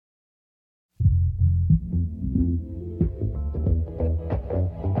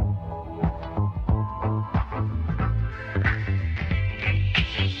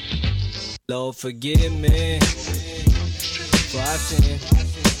Lord, forgive me for I sin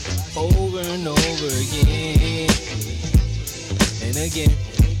over and over again and again.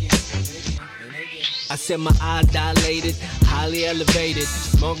 I said my eyes dilated, highly elevated,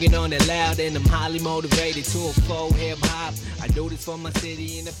 smoking on it loud, and I'm highly motivated to a full hip hop. I do this for my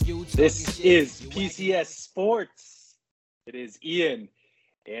city in the future. This is PCS Sports. It is Ian,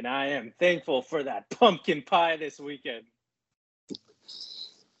 and I am thankful for that pumpkin pie this weekend.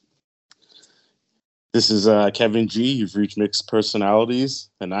 This is Kevin G. You've reached Mixed Personalities,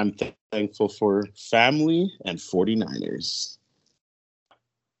 and I'm thankful for family and 49ers.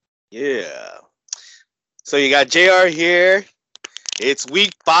 Yeah. So you got JR here. It's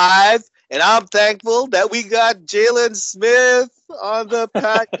week 5, and I'm thankful that we got Jalen Smith on the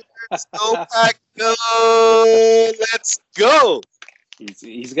Packers. Go Packers! Let's go.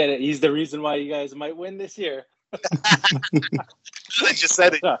 He's the reason why you guys might win this year. I just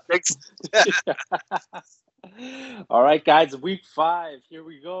said it. Thanks. All right, guys, week 5. Here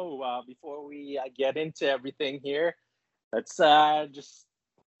we go. Before we get into everything here, let's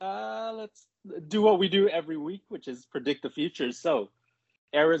do what we do every week, which is predict the future. So,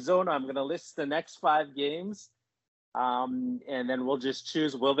 Arizona, I'm going to list the next 5 games, and then we'll just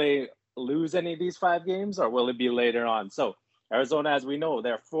choose, will they lose any of these 5 games, or will it be later on? So, Arizona, as we know,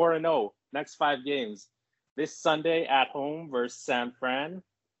 they're 4-0 next 5 games. This Sunday at home versus San Fran.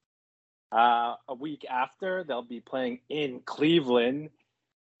 A week after, they'll be playing in Cleveland.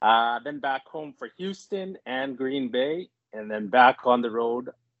 Then back home for Houston and Green Bay. And then back on the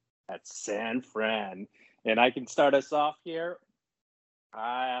road at San Fran. And I can start us off here.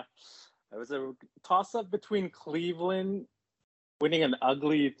 It was a toss-up between Cleveland winning an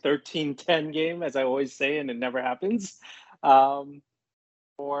ugly 13-10 game, as I always say, and it never happens.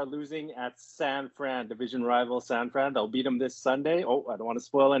 Or losing at San Fran, division rival San Fran. They'll beat them this Sunday. Oh, I don't want to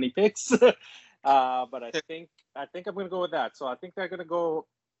spoil any picks, but I think I'm going to go with that. So I think they're going to go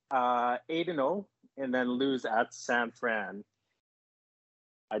 8-0 and then lose at San Fran.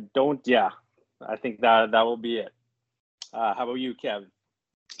 I think that will be it. How about you, Kev?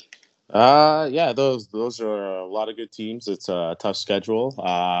 Yeah, those are a lot of good teams. It's a tough schedule.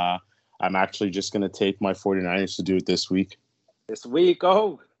 I'm actually just going to take my 49ers to do it this week. This week,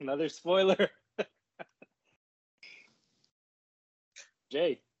 oh, another spoiler.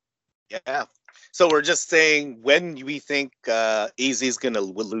 Jay. Yeah. So we're just saying when we think AZ is going to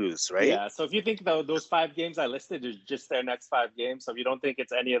lose, right? Yeah. So if you think those 5 games I listed is just their next 5 games, so if you don't think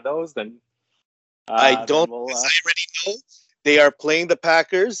it's any of those, then I don't. I already know they are playing the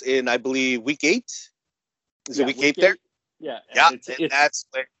Packers in, I believe, week 8. Is it week 8 there? Yeah. Yeah. And that's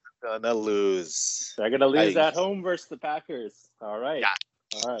when they're gonna lose. They're gonna lose at home versus the Packers. All right. Yeah.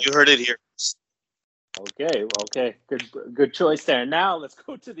 All right. You heard it here. Okay. Good choice there. Now let's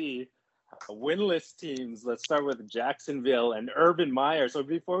go to the winless teams. Let's start with Jacksonville and Urban Meyer. So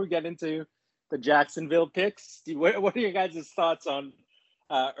before we get into the Jacksonville picks, what are your guys' thoughts on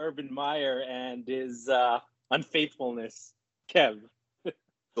Urban Meyer and his unfaithfulness? Kev.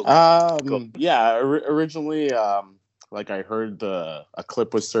 Yeah, originally, I heard a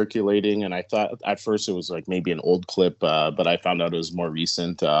clip was circulating, and I thought at first it was like maybe an old clip, but I found out it was more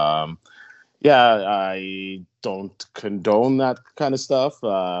recent. I don't condone that kind of stuff.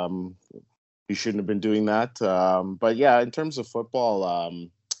 You shouldn't have been doing that. But yeah, in terms of football,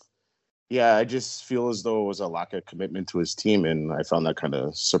 I just feel as though it was a lack of commitment to his team, and I found that kind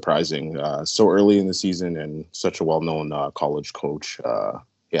of surprising. So early in the season, and such a well-known college coach.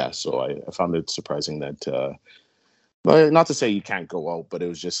 So I found it surprising that. But not to say you can't go out, but it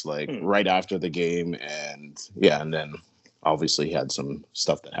was just like right after the game, and then obviously he had some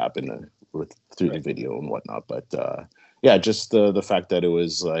stuff that happened through the video and whatnot. But just the fact that it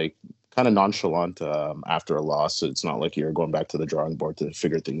was like kind of nonchalant after a loss. So it's not like you're going back to the drawing board to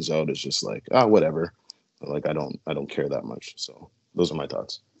figure things out. It's just like whatever. Like I don't care that much. So those are my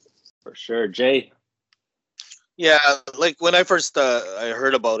thoughts. For sure, Jay. Yeah, like when I first I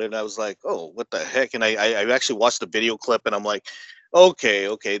heard about it, I was like, "Oh, what the heck?" And I actually watched the video clip, and I'm like, "Okay,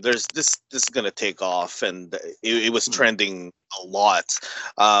 there's this is gonna take off," and it was trending a lot.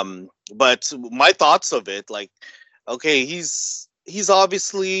 But my thoughts of it, like, okay, he's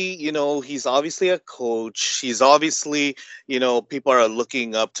obviously, he's obviously a coach. He's obviously, people are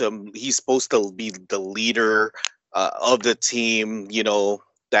looking up to him. He's supposed to be the leader of the team,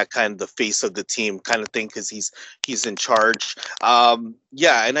 that kind of the face of the team kind of thing, because he's in charge. And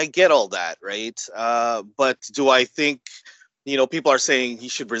I get all that, right? But do I think, people are saying he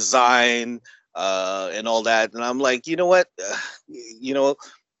should resign and all that, and I'm like, you know what,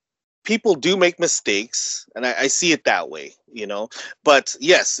 people do make mistakes, and I see it that way, But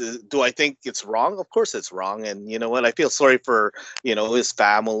yes, do I think it's wrong? Of course it's wrong. And you know what? I feel sorry for, his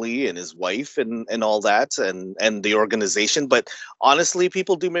family and his wife and all that and the organization. But honestly,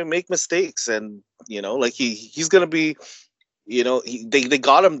 people do make mistakes. And, like he's going to be, they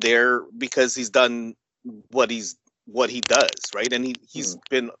got him there because he's done what he does, right? And he's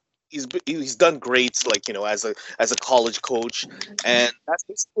done great, like, as a college coach, and that's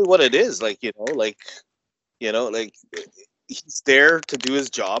basically what it is. Like, like he's there to do his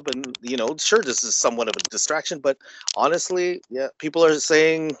job, and sure, this is somewhat of a distraction, but honestly, yeah, people are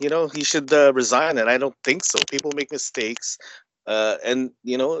saying, he should resign, and I don't think so. People make mistakes. And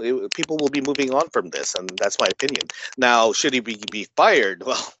people will be moving on from this, and that's my opinion. Now, should he be fired?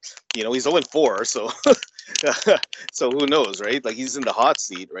 Well, he's 0-4, so so who knows, right? Like, he's in the hot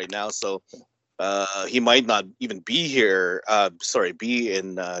seat right now, so he might not even be here. Be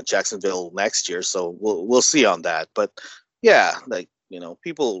in Jacksonville next year. So we'll see on that. But yeah, like,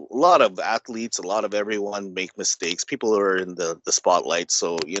 people, a lot of athletes, a lot of everyone make mistakes. People are in the spotlight,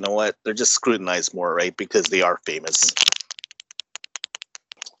 so you know what? They're just scrutinized more, right? Because they are famous.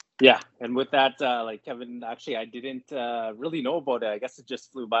 Yeah, and with that, like Kevin, actually, I didn't really know about it. I guess it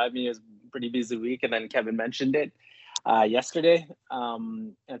just flew by me. It was a pretty busy week, and then Kevin mentioned it yesterday,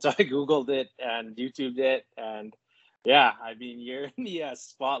 and so I Googled it and YouTubed it, and yeah, I mean, you're in the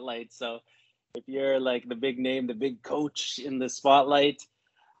spotlight. So if you're like the big name, the big coach in the spotlight,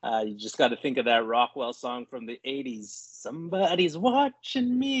 you just got to think of that Rockwell song from the '80s. Somebody's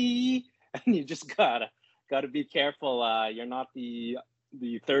watching me, and you just gotta be careful. You're not the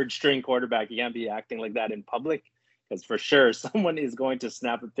third string quarterback. You can't be acting like that in public, because for sure someone is going to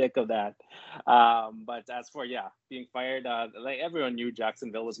snap a pic of that. But as for being fired, like everyone knew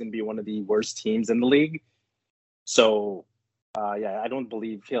Jacksonville was going to be one of the worst teams in the league. So I don't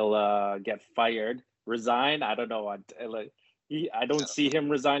believe he'll get fired. Resign? I don't know. I don't see him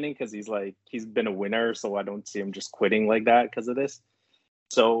resigning, because he's been a winner. So I don't see him just quitting like that because of this.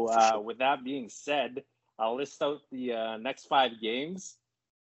 So with that being said, I'll list out the next 5 games.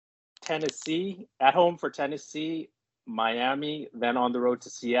 Tennessee, at home for Tennessee, Miami, then on the road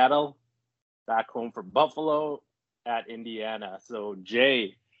to Seattle, back home for Buffalo, at Indiana. So,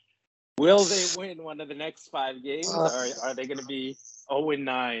 Jay, will they win one of the next 5 games, or are they going to be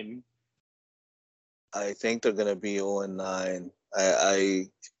 0-9? I think they're going to be 0-9.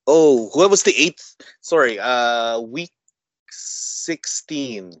 What was the 8th? Sorry, week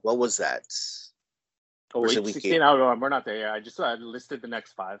 16. What was that? Oh, week 16? Oh, we're not there yet. I just listed the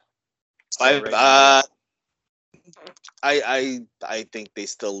next 5. 5. I think they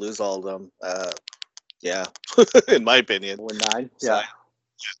still lose all of them. Yeah, in my opinion. 0-9. Yeah.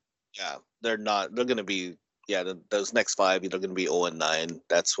 They're not. They're gonna be. Yeah, those next 5, they're gonna be 0-9.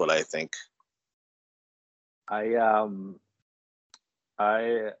 That's what I think. I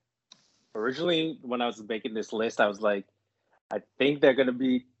originally, when I was making this list, I was like, I think they're going to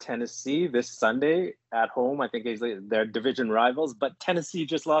beat Tennessee this Sunday at home. I think they're division rivals, but Tennessee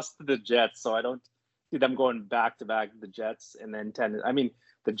just lost to the Jets, so I don't see them going back to back the Jets and then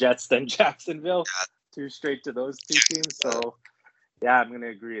the Jets then Jacksonville, 2 straight to those 2 teams. So yeah, I'm going to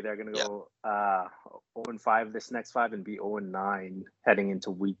agree. They're going to go 0-5 this next 5 and be 0-9 heading into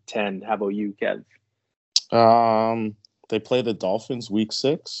week 10. How about you, Kev? They play the Dolphins week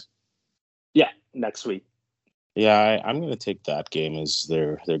 6. Yeah, next week. Yeah, I'm going to take that game as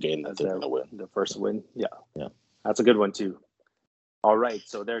their game that they're going to win. The first win. Yeah. That's a good one too. All right,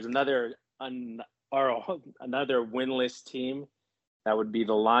 so there's another winless team. That would be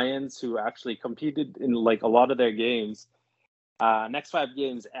the Lions, who actually competed in like a lot of their games. Next 5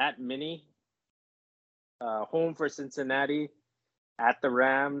 games: at Mini, home for Cincinnati, at the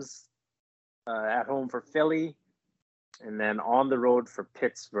Rams, at home for Philly, and then on the road for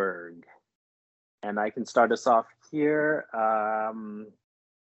Pittsburgh. And I can start us off here. You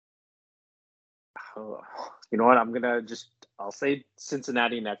know what? I'll say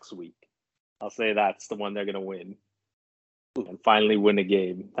Cincinnati next week. I'll say that's the one they're going to win. And finally win a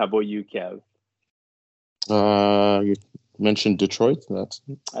game. How about you, Kev? You mentioned Detroit.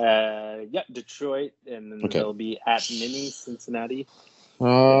 Detroit. And then they'll be at Mini, Cincinnati.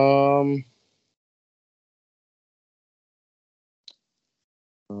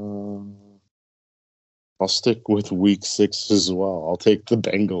 I'll stick with week 6 as well. I'll take the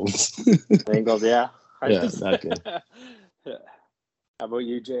Bengals. Bengals, yeah. Yeah, that good. How about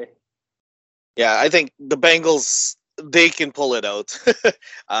you, Jay? Yeah, I think the Bengals, they can pull it out.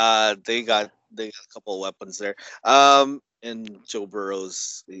 They got a couple of weapons there. and Joe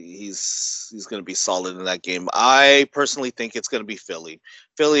Burrow's he's going to be solid in that game. I personally think it's going to be Philly.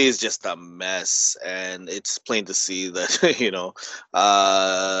 Philly is just a mess, and it's plain to see that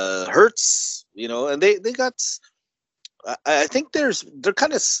Hurts, and they got. I think they're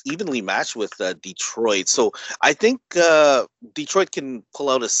kind of evenly matched with Detroit, so I think Detroit can pull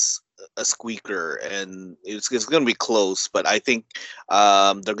out a squeaker, and it's going to be close. But I think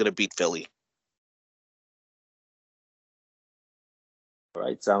they're going to beat Philly. All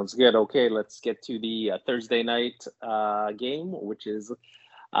right, sounds good. Okay, let's get to the Thursday night game, which is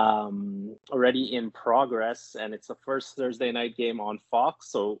already in progress, and it's the first Thursday night game on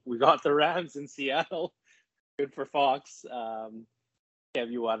Fox. So we got the Rams in Seattle. Good for Fox.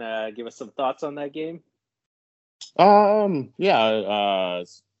 Kev, you want to give us some thoughts on that game? Yeah.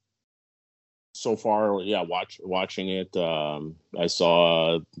 So far, yeah, watching it, I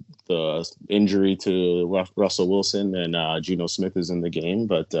saw the injury to Russell Wilson, and Geno Smith is in the game.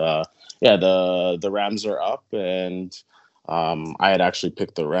 But yeah, the Rams are up, and I had actually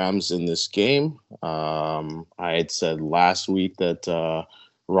picked the Rams in this game. I had said last week that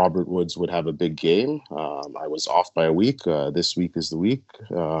Robert Woods would have a big game. I was off by a week. This week is the week.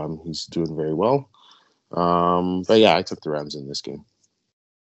 He's doing very well. But yeah, I took the Rams in this game.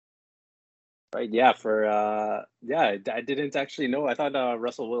 Right, yeah. I didn't actually know. I thought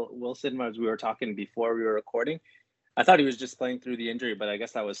Russell Wilson, as we were talking before we were recording, I thought he was just playing through the injury, but I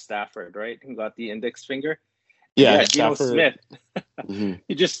guess that was Stafford, right? Who got the index finger? Yeah, Geno Stafford. Smith.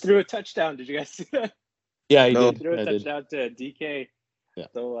 He just threw a touchdown. Did you guys see that? Yeah, he No. did. Threw a touchdown to DK. Yeah.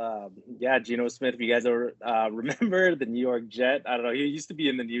 So, Geno Smith, if you guys remember the New York Jet, I don't know, he used to be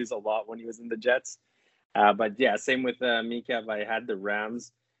in the news a lot when he was in the Jets. But yeah, same with me, Kev. I had the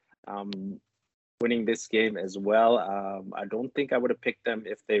Rams winning this game as well. I don't think I would have picked them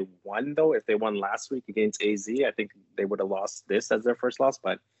if they won, though. If they won last week against AZ, I think they would have lost this as their first loss,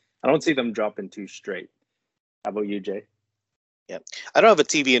 but I don't see them dropping two straight. How about you, Jay? Yeah, I don't have a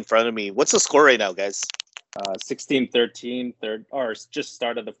TV in front of me. What's the score right now, guys? 16-13, third, or just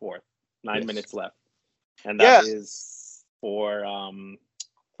start of the fourth. 9 minutes left, and that is for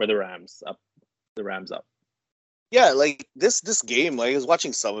the Rams up. The Rams up. Yeah, like this game, like I was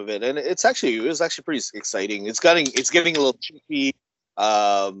watching some of it, and it was actually pretty exciting. It's getting a little tricky.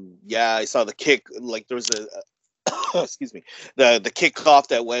 Yeah, I saw the kick. Like there was excuse me, the kickoff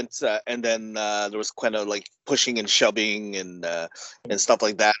that went, and then there was kind of like pushing and shoving and stuff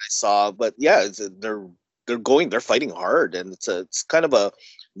like that. I saw, but yeah, they're fighting hard, and it's kind of a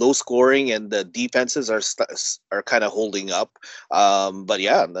low scoring, and the defenses are kind of holding up. But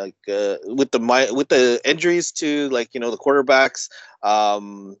yeah, like with the injuries to the quarterbacks,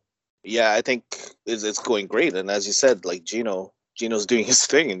 yeah, I think it's going great. And as you said, like Geno's doing his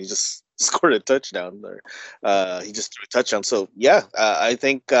thing, and he just scored a touchdown. He just threw a touchdown. So yeah, I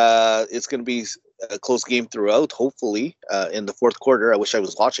think it's going to be a close game throughout, hopefully in the fourth quarter. I wish I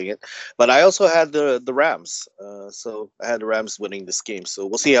was watching it, but I also had the Rams, so I had the Rams winning this game. So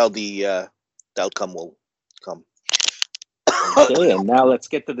we'll see how the outcome will come. Okay, and now let's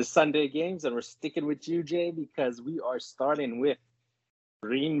get to the Sunday games, and we're sticking with you, Jay, because we are starting with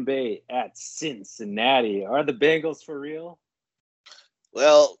Green Bay at Cincinnati. Are the Bengals for real?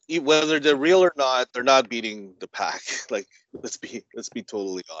 Well, whether they're real or not, they're not beating the Pack. Like, let's be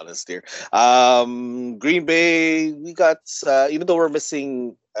totally honest here. Green Bay, we got even though we're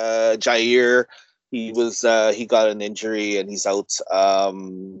missing Jair, he got an injury and he's out.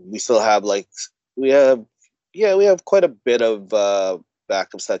 We still have we have quite a bit of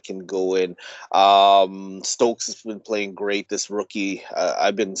backups that can go in. Stokes has been playing great. This rookie,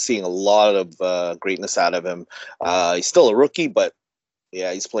 I've been seeing a lot of greatness out of him. He's still a rookie, but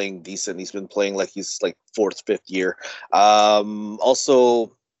yeah, he's playing decent. He's been playing like he's like fourth, fifth year.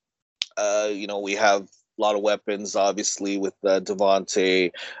 Also, we have a lot of weapons, obviously, with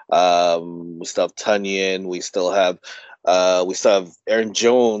Devontae. We still have Tunyon. We still have Aaron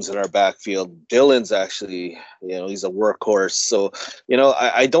Jones in our backfield. Dylan's actually, he's a workhorse. So,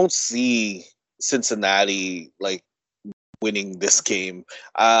 I don't see Cincinnati winning this game.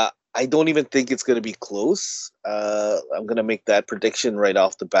 I don't even think it's going to be close. I'm going to make that prediction right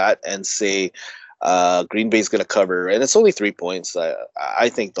off the bat and say Green Bay's going to cover. And it's only 3 points. I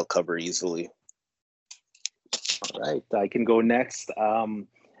think they'll cover easily. All right, I can go next.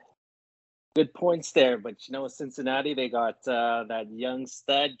 Good points there. But, Cincinnati, they got that young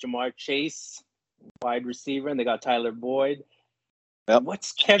stud, Jamar Chase, wide receiver, and they got Tyler Boyd. Yep.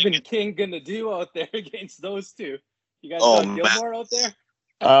 What's Kevin King going to do out there against those two? You guys got Gilmore out there?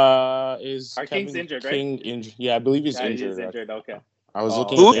 Is Our Kevin King's injured, right? King injured? Yeah, I believe he's injured. He's injured. Okay. I was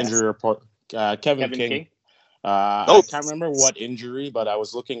looking at the injury report. Kevin King. I can't remember what injury, but I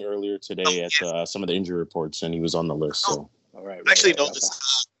was looking earlier today at some of the injury reports, and he was on the list. So, all right. Actually,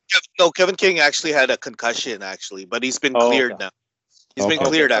 no. Kevin King actually had a concussion, actually, but he's been cleared now. He's been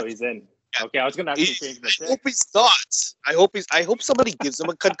cleared. So he's in. Okay, I was gonna actually change my pick. I hope he's not. I hope somebody gives him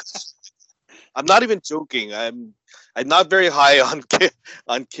a concussion. I'm not even joking. I'm not very high on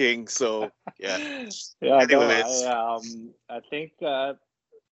King. So yeah. Yeah. No, I think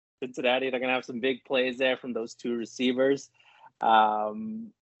Cincinnati, they're gonna have some big plays there from those two receivers.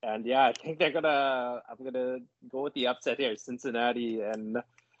 And yeah, I think I'm gonna go with the upset here, Cincinnati, and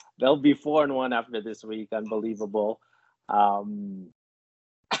they'll be 4-1 after this week. Unbelievable.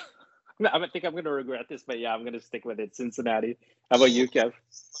 I think I'm going to regret this, but yeah, I'm going to stick with it. Cincinnati. How about you, Kev?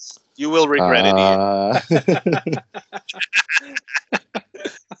 You will regret it.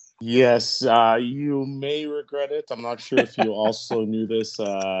 Yes, you may regret it. I'm not sure if you also knew this.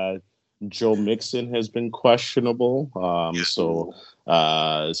 Joe Mixon has been questionable. So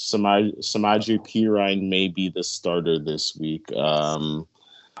Samaje Perine may be the starter this week.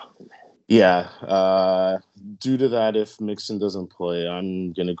 Due to that, if Mixon doesn't play,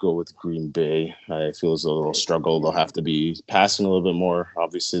 I'm going to go with Green Bay. I feel as though they'll struggle. They'll have to be passing a little bit more.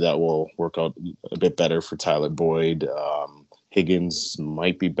 Obviously, that will work out a bit better for Tyler Boyd. Higgins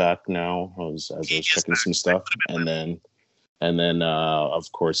might be back now as I was checking some stuff. And then of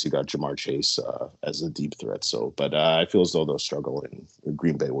course, you got Jamar Chase as a deep threat. So, but I feel as though they'll struggle, and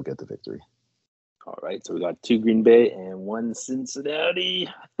Green Bay will get the victory. All right, so we got 2 Green Bay and 1 Cincinnati.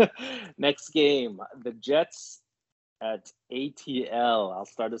 Next game, the Jets at ATL. I'll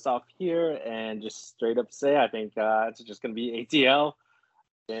start us off here and just straight up say I think it's just going to be ATL.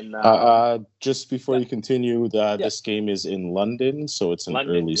 And just before you continue, this game is in London, so it's an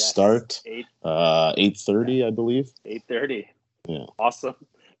early start. 8:30, I believe. 8:30. Yeah. Awesome.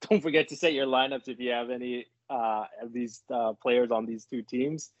 Don't forget to set your lineups if you have any of these players on these two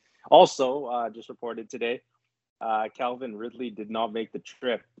teams. Also, just reported today, Calvin Ridley did not make the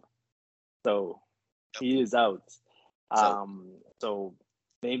trip, so he is out. So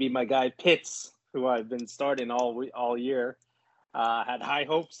maybe my guy Pitts, who I've been starting all year, had high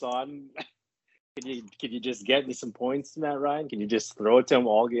hopes on. Can you just get me some points, Matt Ryan? Can you just throw it to him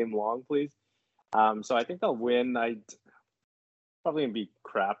all game long, please? So I think I'll win. I'd probably gonna be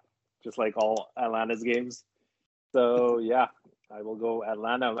crap, just like all Atlanta's games. So yeah. I will go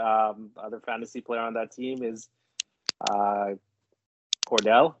Atlanta. Other fantasy player on that team is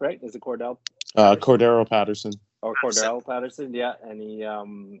Cordell, right? Is it Cordell? Cordero Patterson. Or Cordell Patterson, yeah.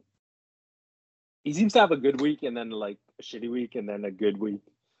 And he seems to have a good week and then like a shitty week and then a good week.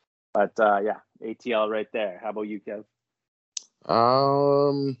 But yeah, ATL right there. How about you, Kev?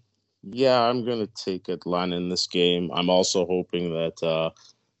 Yeah, I'm gonna take Atlanta in this game. I'm also hoping that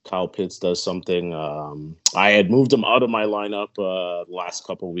Kyle Pitts does something. I had moved him out of my lineup last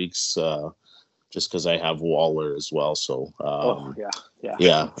couple of weeks just because I have Waller as well. So good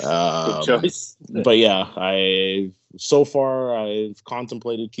choice. But yeah, so far I've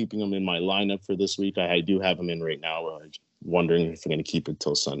contemplated keeping him in my lineup for this week. I do have him in right now. Wondering if I'm going to keep it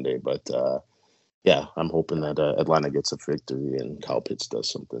till Sunday, but yeah, I'm hoping that Atlanta gets a victory and Kyle Pitts does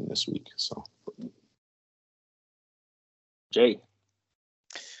something this week. So, Jay.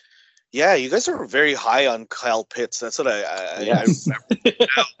 Yeah, you guys are very high on Kyle Pitts. That's what I remember.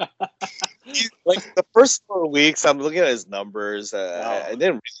 Like the first 4 weeks, I'm looking at his numbers. I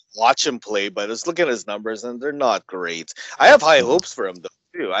didn't really watch him play, but I was looking at his numbers, and they're not great. I have high hopes for him though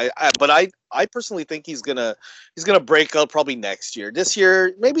too. But I personally think he's gonna break out probably next year. This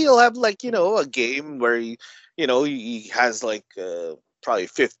year, maybe he'll have like a game where he has like probably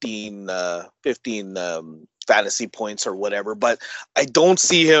 15 fantasy points or whatever, but I don't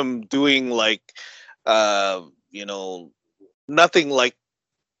see him doing like nothing like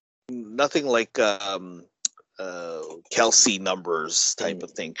Kelsey numbers type of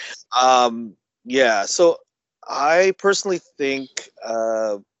thing. So I personally think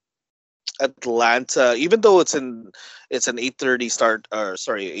Atlanta, even though it's an 8:30 start, or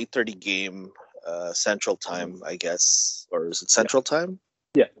sorry, 8:30 game Central Time, I guess, or is it Central Time?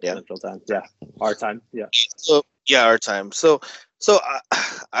 Yeah, Central Time. Yeah, our time. Yeah. So our time. So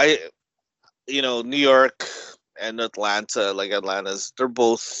I New York and Atlanta, like Atlanta's, they're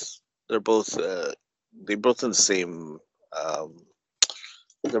both in the same.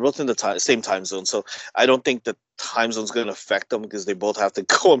 They're both in the same time zone, so I don't think the time zone's going to affect them because they both have to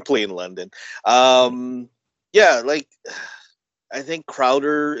go and play in London. I think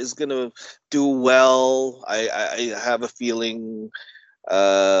Crowder is going to do well. I have a feeling.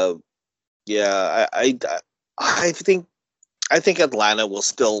 I think I think Atlanta will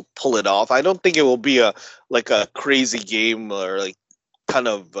still pull it off. I don't think it will be a crazy game or like kind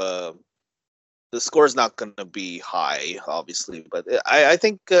of the score's not going to be high, obviously, but I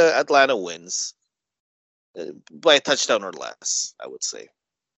think Atlanta wins by a touchdown or less, I would say.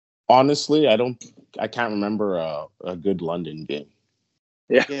 Honestly, I can't remember a good London game.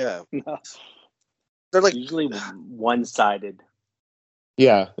 Yeah. No. They're like Usually one-sided.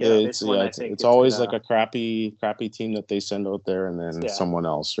 Yeah, this one, I think it's it's always gonna- like a crappy team that they send out there, and then Yeah. someone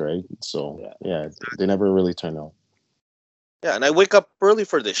else, right? So Yeah. they never really turn out. Yeah, and I wake up early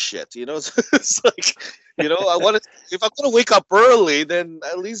for this shit. You know, it's like, I want to. If I'm gonna wake up early, then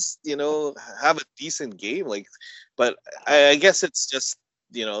at least have a decent game. Like, but I guess it's just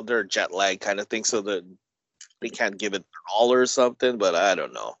they're jet lag kind of thing, so that they can't give it all or something. But I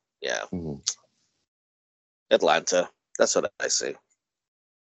don't know. Yeah, Atlanta. That's what I say.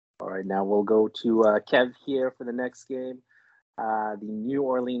 All right, now we'll go to Kev here for the next game. The New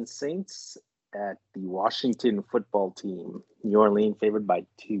Orleans Saints at the Washington football team. New Orleans favored by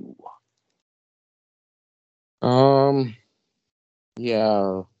 2.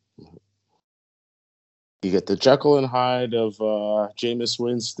 Yeah. You get the Jekyll and Hyde of Jameis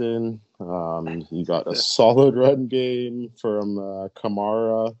Winston. You got a solid run game from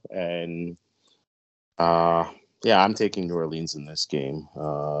Kamara, and I'm taking New Orleans in this game.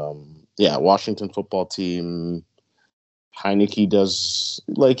 Washington football team. Heineke does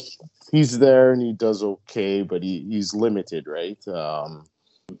he's there and he does okay, but he's limited, right?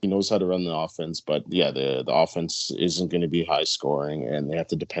 He knows how to run the offense, but the offense isn't going to be high scoring, and they have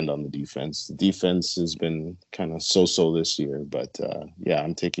to depend on the defense. The defense has been kind of so-so this year, but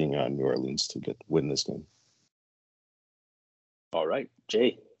I'm taking New Orleans to win this game. All right,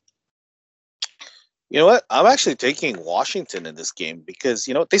 Jay. You know what? I'm actually taking Washington in this game because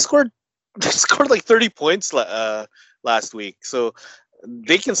they scored like 30 points last week, so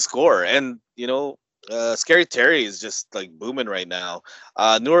they can score, and Scary Terry is just like booming right now.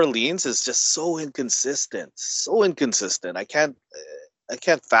 New Orleans is just so inconsistent. I can't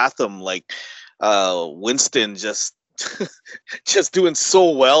fathom Winston just just doing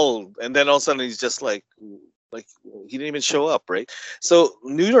so well, and then all of a sudden he's just like he didn't even show up, right? So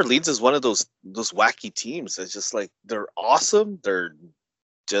New Orleans is one of those wacky teams. It's just like they're awesome, they're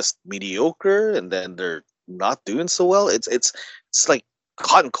just mediocre, and then they're not doing so well. It's like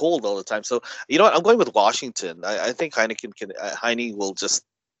hot and cold all the time. So you know what? I'm going with Washington. I think Heine will just.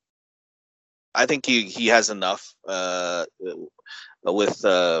 I think he has enough with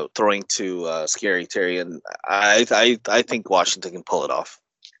throwing to Scary Terry, and I think Washington can pull it off.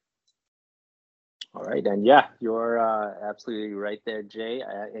 All right, and you're absolutely right there, Jay.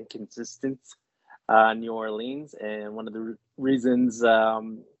 Inconsistent New Orleans, and one of the reasons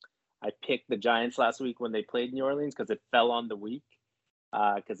I picked the Giants last week when they played New Orleans because it fell on the week.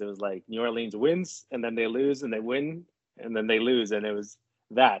 Because it was like New Orleans wins and then they lose and they win and then they lose, and it was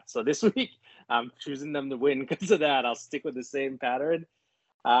that. So this week I'm choosing them to win because of that. I'll stick with the same pattern.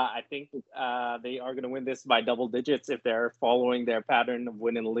 I think they are going to win this by double digits if they're following their pattern of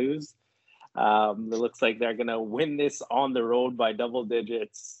win and lose. It looks like they're going to win this on the road by double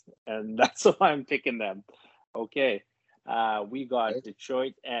digits, and that's why I'm picking them. Okay. We got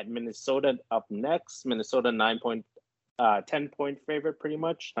Detroit at Minnesota up next. Minnesota 10-point favorite, pretty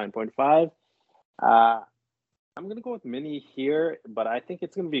much 9.5. I'm gonna go with Mini here, but I think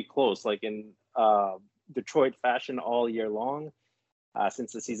it's gonna be close, like in Detroit fashion all year long.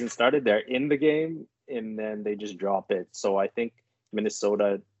 Since the season started, they're in the game and then they just drop it. So I think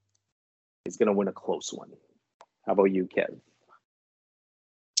Minnesota is gonna win a close one. How about you, Kev?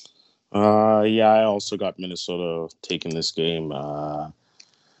 I also got Minnesota taking this game.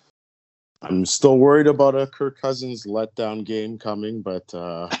 I'm still worried about a Kirk Cousins letdown game coming, but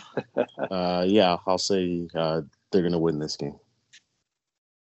I'll say they're going to win this game.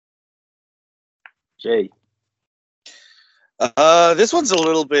 Jay. This one's a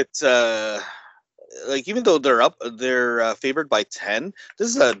little bit even though they're favored by 10. This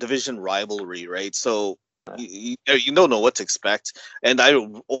is a division rivalry, right? So you don't know what to expect, and I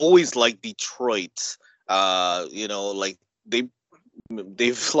always like Detroit.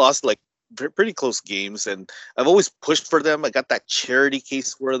 They've lost like pretty close games, and I've always pushed for them. I got that charity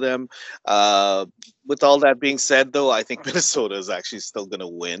case for them. With all that being said, though, I think Minnesota is actually still going to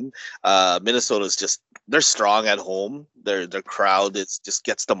win. Minnesota's they're strong at home. Their crowd just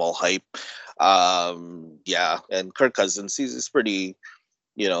gets them all hype. And Kirk Cousins, he's pretty.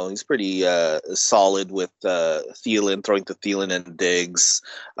 He's pretty solid with Thielen, throwing to Thielen and Diggs.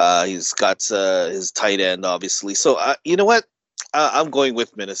 He's got his tight end, obviously. So you know what? I'm going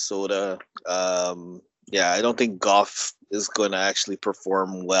with Minnesota. Yeah, I don't think Goff is going to actually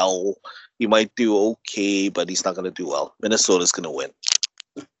perform well. He might do okay, but he's not going to do well. Minnesota's going to win.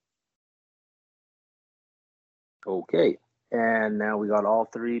 Okay. And now we got all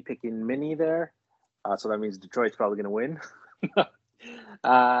three picking mini there. So that means Detroit's probably going to win.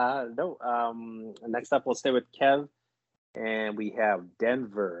 No. Next up, we'll stay with Kev. And we have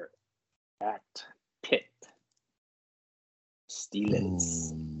Denver at Pitt.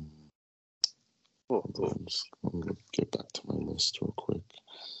 Steelers. I'm going to get back to my list real quick.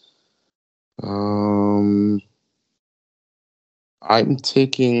 I'm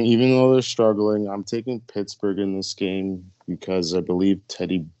taking, even though they're struggling, I'm taking Pittsburgh in this game because I believe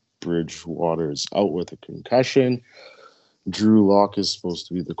Teddy Bridgewater is out with a concussion. Drew Lock is supposed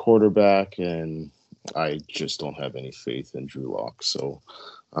to be the quarterback, and I just don't have any faith in Drew Lock. So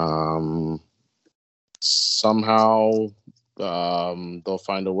somehow they'll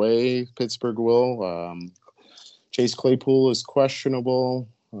find a way. Pittsburgh will. Chase Claypool is questionable,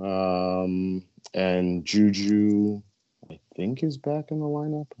 and Juju, I think, is back in the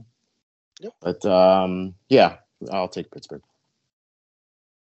lineup. Yep. But yeah, I'll take Pittsburgh.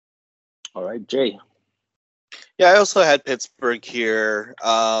 All right, Jay. Yeah, I also had Pittsburgh here.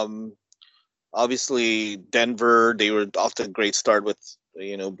 Obviously, Denver, they were off to a great start with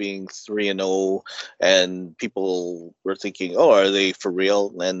being 3-0, and people were thinking, "Oh, are they for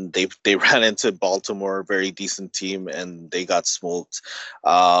real?" And they ran into Baltimore, a very decent team, and they got smoked.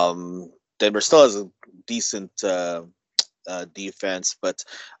 Denver still has a decent defense, but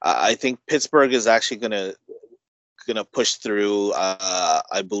I think Pittsburgh is actually gonna push through.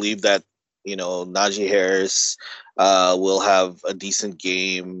 I believe that Najee Harris will have a decent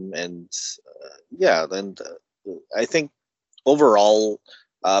game, and I think overall,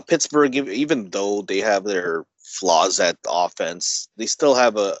 Pittsburgh, even though they have their flaws at offense, they still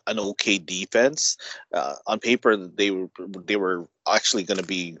have an okay defense. On paper, they were actually going to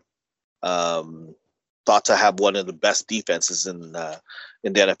be thought to have one of the best defenses in the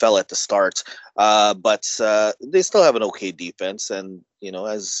NFL at the start. But they still have an okay defense, and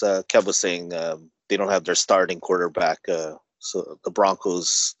as Kev was saying, they don't have their starting quarterback. So the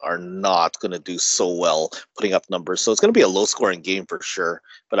Broncos are not going to do so well putting up numbers. So it's going to be a low-scoring game for sure.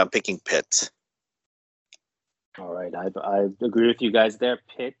 But I'm picking Pitt. All right, I agree with you guys there,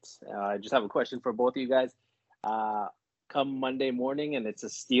 Pitt. I just have a question for both of you guys. Come Monday morning, and it's a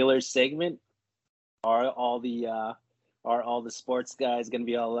Steelers segment. Are all the sports guys going to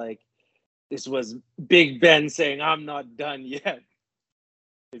be all like, "This was Big Ben saying I'm not done yet"?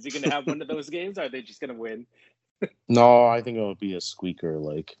 Is he going to have one of those games? Or are they just going to win? No, I think it'll be a squeaker.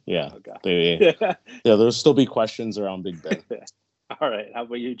 Okay. There'll still be questions around Big Ben. All right. How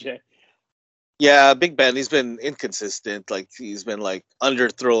about you, Jay? Yeah, Big Ben, he's been inconsistent. Like, he's been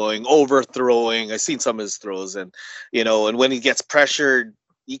underthrowing, overthrowing. I've seen some of his throws, and and when he gets pressured,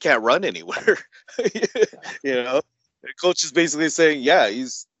 he can't run anywhere. The coach is basically saying, yeah,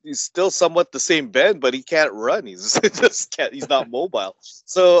 he's still somewhat the same Ben, but he can't run. He's he's not mobile.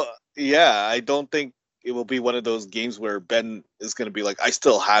 So yeah, I don't think it will be one of those games where Ben is going to be like, I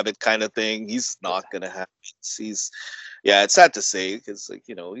still have it kind of thing. He's not going to have it. It's sad to say, because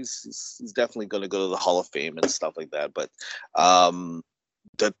he's definitely going to go to the Hall of Fame and stuff like that. But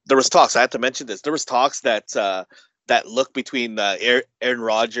there was talks. I have to mention this. There was talks that that look between Aaron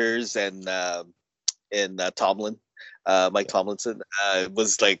Rodgers and Tomlin, Mike Tomlinson,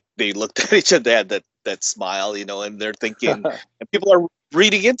 was like they looked at each other. They had that smile, and they're thinking, and people are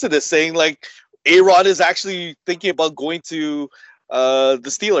reading into this, saying like A-Rod is actually thinking about going to the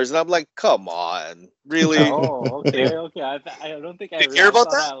Steelers, and I'm like, come on, really? Oh, okay. I don't think Did you hear about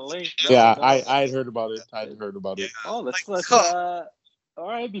that link. Yeah, I had heard about it. Oh, let's all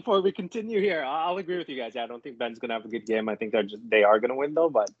right, before we continue here, I'll agree with you guys. Yeah, I don't think Ben's gonna have a good game. I think they are gonna win though,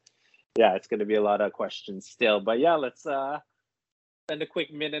 but yeah, it's gonna be a lot of questions still. But yeah, let's spend a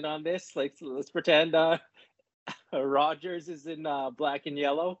quick minute on this. Let's pretend Rodgers is in black and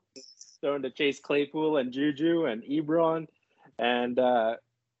yellow, throwing to Chase Claypool and Juju and Ebron, and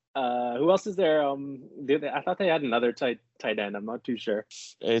who else is there? I thought they had another tight end. I'm not too sure.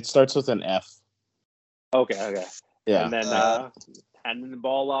 It starts with an F. Okay. Yeah. And then handing the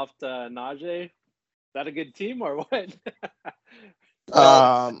ball off to Najee. Is that a good team or what?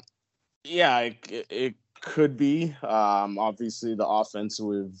 Yeah, it could be. Obviously, the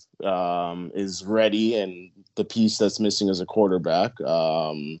offensive is ready, and the piece that's missing is a quarterback.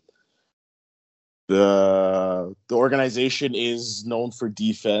 The organization is known for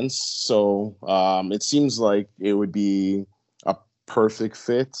defense, so it seems like it would be a perfect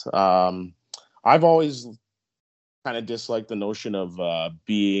fit. I've always kind of disliked the notion of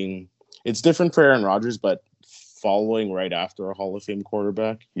being it's different for Aaron Rodgers, but following right after a Hall of Fame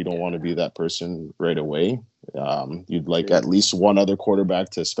quarterback, you don't want to be that person right away. You'd like at least one other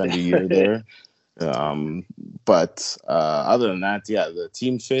quarterback to spend a year there. But other than that, yeah, the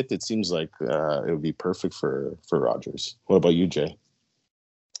team fit, it seems like it would be perfect for Rodgers. What about you, Jay?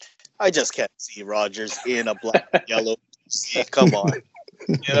 I just can't see Rodgers in a black and yellow. See, come on.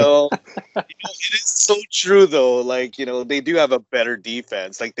 It is so true though. Like, they do have a better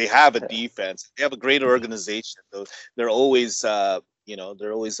defense. Like, they have a defense. They have a great organization. Though they're always,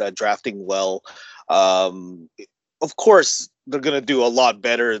 drafting well. Of course, they're gonna do a lot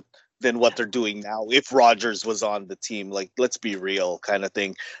better than what they're doing now if Rodgers was on the team. Like, let's be real, kind of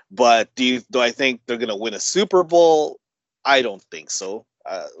thing. But do I think they're gonna win a Super Bowl? I don't think so.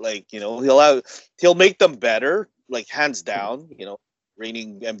 He'll make them better, like, hands down.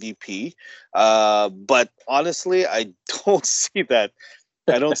 Reigning MVP. But honestly, I don't see that.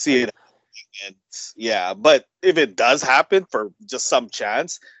 I don't see it. And yeah, but if it does happen for just some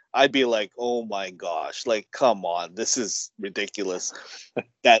chance, I'd be like, oh my gosh, like, come on, this is ridiculous.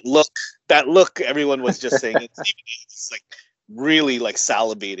 That look, everyone was just saying it. Stephen A. is like really like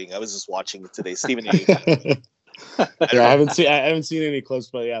salivating. I was just watching it today. Stephen A. Yeah, I haven't seen any clips,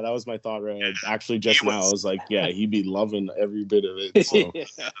 but yeah, that was my thought right. Actually, just now, I was like, yeah, he'd be loving every bit of it. So,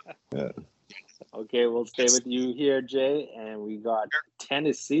 yeah. Okay, we'll stay with you here, Jay, and we got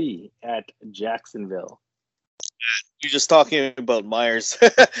Tennessee at Jacksonville. You're just talking about Myers,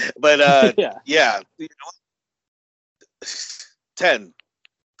 but yeah, 10.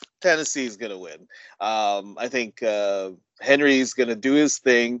 Tennessee's gonna win. I think Henry's gonna do his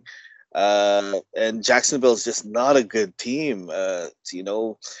thing. And Jacksonville's just not a good team.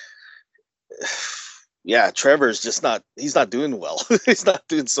 Yeah, Trevor's just he's not doing well. He's not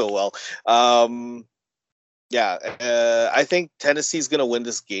doing so well. I think Tennessee's going to win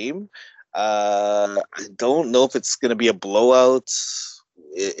this game. I don't know if it's going to be a blowout.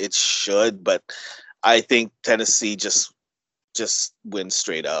 It should, but I think Tennessee just wins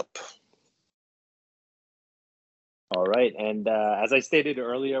straight up. All right, and as I stated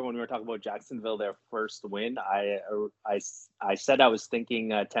earlier when we were talking about Jacksonville, their first win, I said I was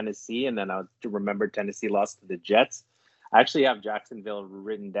thinking Tennessee, and then I remembered Tennessee lost to the Jets. I actually have Jacksonville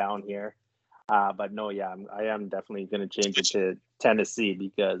written down here, but no, yeah, I am definitely going to change it to Tennessee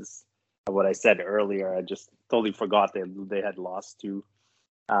because of what I said earlier. I just totally forgot they had lost to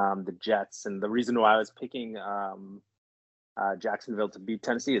the Jets, and the reason why I was picking Jacksonville to beat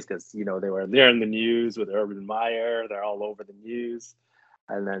Tennessee is because they're in the news with Urban Meyer. They're all over the news,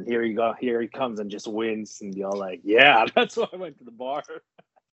 and then here he comes and just wins, and you're like, yeah, that's why I went to the bar.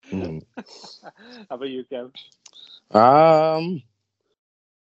 Mm. How about you, Kev?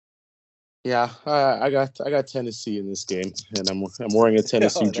 Yeah, I got Tennessee in this game, and I'm wearing a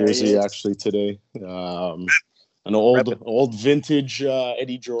Tennessee jersey actually today. An old vintage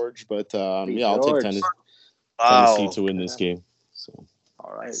Eddie George, but I'll take Tennessee to win this game. So.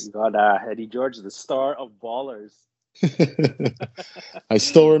 All right, you got Eddie George, the star of ballers. I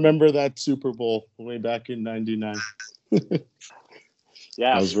still remember that Super Bowl way back in '99.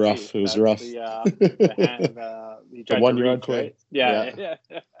 Yeah, it was rough. It was rough. The 1-yard play. Right? Yeah.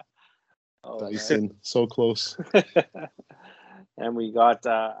 Oh, Dyson, so close. And we got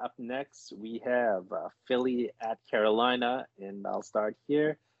up next, we have Philly at Carolina, and I'll start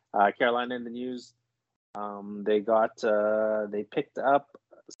here. Carolina in the news. They picked up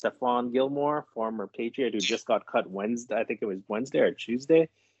Stephon Gilmore, former Patriot, who just got cut Wednesday. I think it was Wednesday or Tuesday,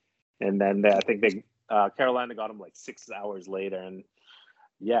 and then I think Carolina got him like 6 hours later. And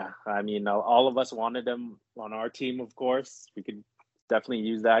yeah, I mean, all of us wanted him on our team. Of course, we could definitely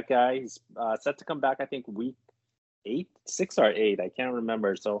use that guy. He's set to come back, I think, week 6 or 8. I can't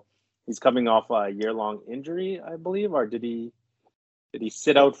remember. So he's coming off a year-long injury, I believe, or did he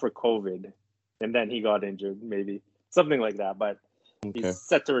sit out for COVID? And then he got injured, maybe something like that. But he's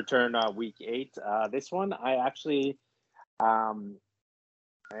set to return week 8. This one, I actually, I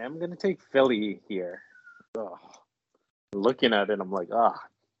am going to take Philly here. Ugh. Looking at it, I'm like,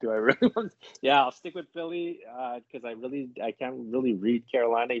 do I really want? Yeah, I'll stick with Philly because I can't really read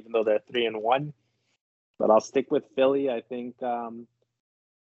Carolina, even though they're 3-1. But I'll stick with Philly. I think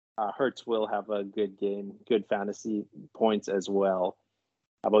Hurts will have a good game, good fantasy points as well.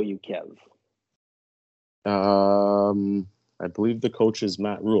 How about you, Kev? I believe the coach is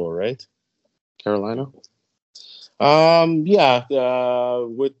Matt Rule, right? Carolina. With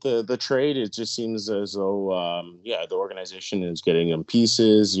the trade, it just seems as though the organization is getting them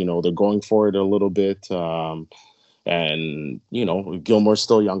pieces. They're going for it a little bit. And Gilmore's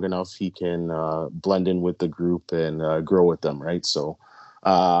still young enough; he can blend in with the group and grow with them, right? So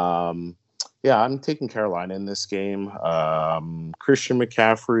Yeah, I'm taking Carolina in this game. Christian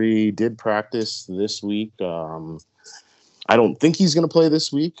McCaffrey did practice this week. I don't think he's going to play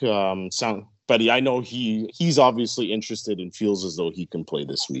this week. But I know he's obviously interested and feels as though he can play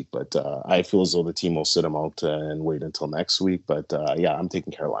this week. But I feel as though the team will sit him out and wait until next week. But yeah, I'm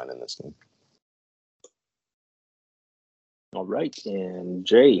taking Carolina in this game. All right, and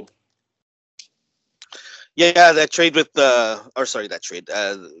Jay. Yeah, that trade with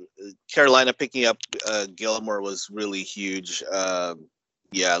Carolina picking up Gilmore was really huge.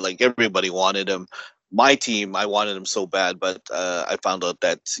 Yeah, like everybody wanted him. My team, I wanted him so bad, but I found out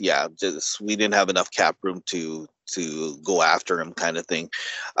that just we didn't have enough cap room to go after him, kind of thing.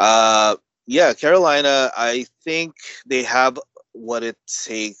 Yeah, Carolina, I think they have what it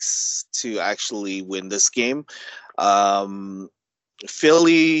takes to actually win this game.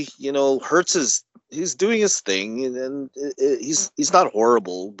 Philly, Hurts he's doing his thing, and he's not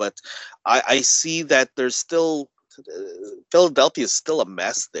horrible, but I see that there's still Philadelphia is still a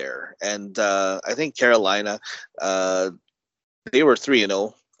mess there, and I think Carolina, they were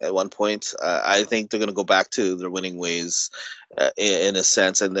 3-0 at one point. I think they're going to go back to their winning ways, in a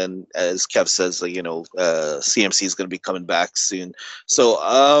sense, and then as Kev says, CMC is going to be coming back soon. So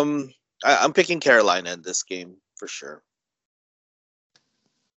I'm picking Carolina in this game for sure.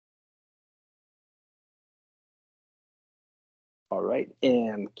 All right,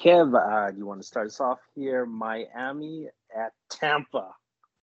 and Kev, do you want to start us off here? Miami at Tampa.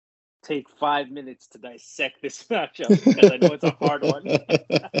 Take 5 minutes to dissect this matchup because I know it's a hard one.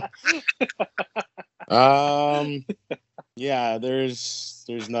 Yeah, there's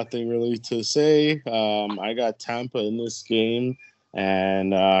nothing really to say. I got Tampa in this game,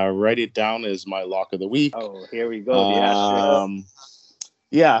 and write it down as my lock of the week. Oh, here we go. Yeah, sure.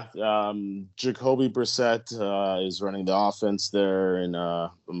 Yeah, Jacoby Brissett is running the offense there in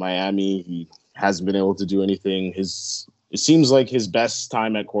Miami. He hasn't been able to do anything. It seems like his best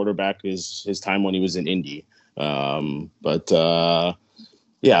time at quarterback is his time when he was in Indy. Yeah,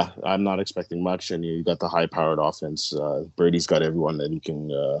 I'm not expecting much, and you got the high-powered offense. Brady's got everyone that he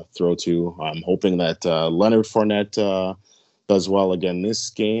can throw to. I'm hoping that Leonard Fournette does well again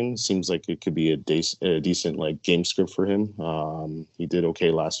this game. Seems like it could be a decent like game script for him. He did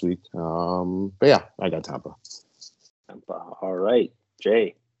okay last week. But yeah, I got Tampa. Tampa. All right,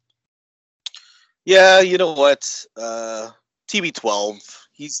 Jay. Yeah, you know what? TB12,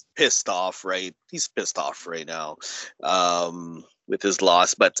 he's pissed off, right? He's pissed off right now with his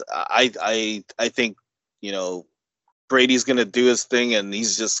loss. But I think, Brady's going to do his thing, and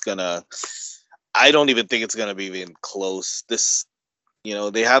he's just going to – I don't even think it's going to be even close.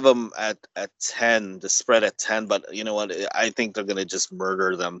 They have them at 10, the spread at 10, but you know what? I think they're going to just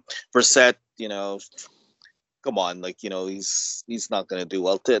murder them. Brissett, come on, he's not going to do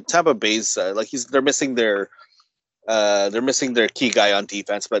well. Tampa Bay's they're missing their key guy on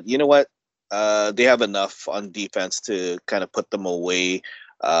defense, but you know what? They have enough on defense to kind of put them away.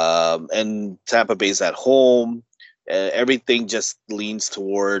 And Tampa Bay's at home. Everything just leans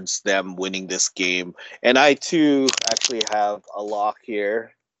towards them winning this game. And I, too, actually have a lock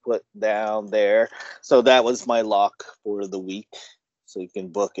here put down there. So that was my lock for the week. So you can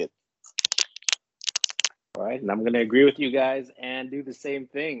book it. All right. And I'm going to agree with you guys and do the same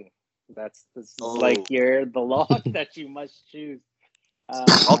thing. This is like the lock that you must choose.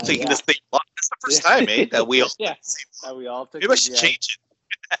 I'll take this thing. That's the first time, that we all took maybe I should change it.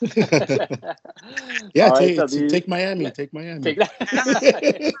 Yeah, take Miami. Take Miami.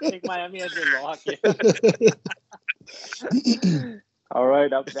 Take Miami as your lock. All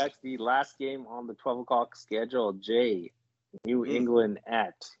right, up next, the last game on the 12 o'clock schedule. Jay, New England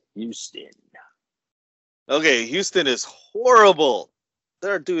at Houston. Okay, Houston is horrible.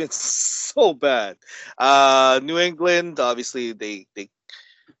 They're doing so bad. New England, obviously, they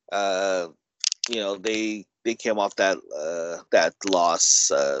came off that loss,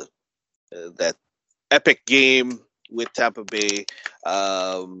 that epic game with Tampa Bay.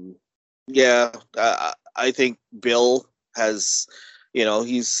 I think Bill has,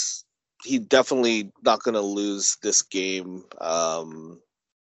 he definitely not going to lose this game.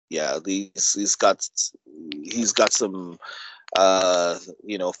 He's got some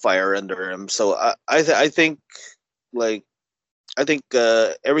fire under him. So I think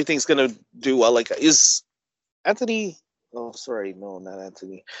everything's gonna do well. Is Anthony? Oh, sorry, no, not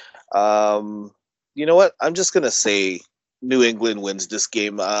Anthony. You know what? I'm just gonna say New England wins this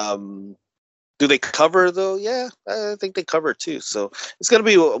game. Do they cover though? Yeah, I think they cover too. So it's gonna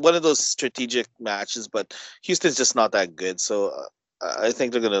be one of those strategic matches. But Houston's just not that good. So I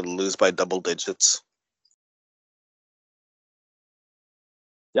think they're gonna lose by double digits.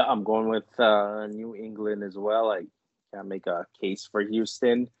 Yeah, I'm going with New England as well. I can't make a case for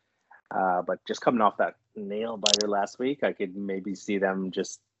Houston, but just coming off that nail biter last week, I could maybe see them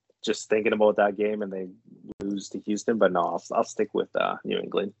just thinking about that game and they lose to Houston. But no, I'll stick with New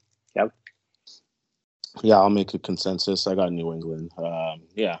England. Yep. Yeah, I'll make a consensus. I got New England.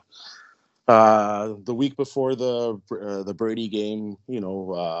 Yeah. The week before the Brady game,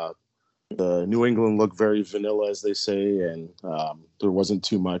 the New England looked very vanilla, as they say, and there wasn't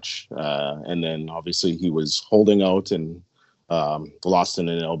too much. And then obviously he was holding out and lost in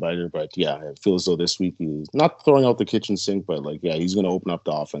an nail biter. But yeah, it feels as though this week he's not throwing out the kitchen sink, but like, yeah, he's going to open up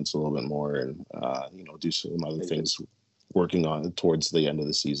the offense a little bit more and, do some other things working on towards the end of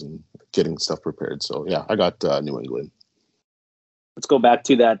the season, getting stuff prepared. So yeah, I got New England. Let's go back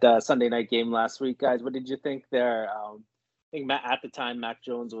to that Sunday night game last week, guys. What did you think there? I think at the time, Mac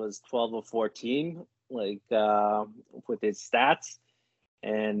Jones was 12 of 14, with his stats,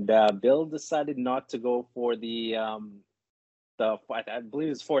 and Bill decided not to go for I believe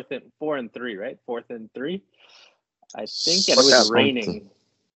it was 4-3, right? 4-3. I think, and it was raining.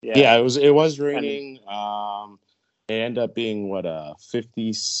 Yeah, it was raining. It ended up being what a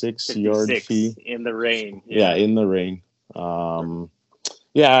 56 yard fee in the rain. Yeah, in the rain.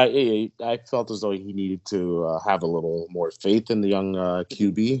 Yeah, I felt as though he needed to have a little more faith in the young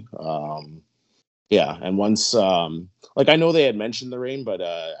QB. Yeah, and once I know they had mentioned the rain, but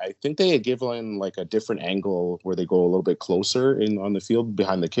I think they had given like a different angle where they go a little bit closer on the field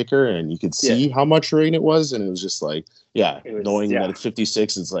behind the kicker, and you could see how much rain it was, and it was just like, knowing that it's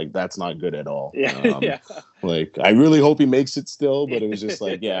 56, it's like that's not good at all. Like I really hope he makes it still, but it was just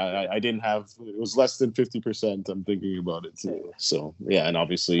like, I didn't have it was less than 50%. I'm thinking about it too. So yeah, and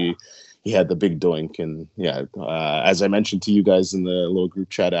obviously he had the big doink, and as I mentioned to you guys in the little group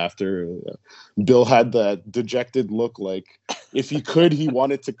chat after, Bill had that dejected look, like if he could, he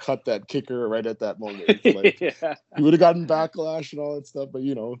wanted to cut that kicker right at that moment. Like he would have gotten backlash and all that stuff, but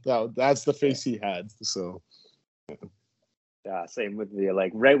that's the face he had. So yeah, same with me.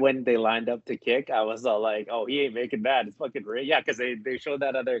 Like right when they lined up to kick, I was all like, "Oh, he ain't making that. It's fucking rain." Yeah, because they showed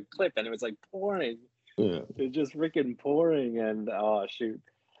that other clip and it was like pouring. Yeah, it's just freaking pouring, and oh shoot.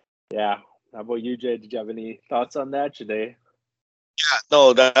 Yeah. How about you, Jay? Did you have any thoughts on that? Should they? Yeah,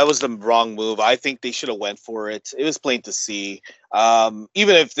 no, that was the wrong move. I think they should have went for it. It was plain to see.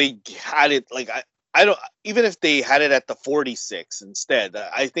 Even if they had it, like I don't. Even if they had it at the 46 instead,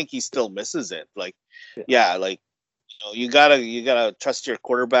 I think he still misses it. Like, you gotta trust your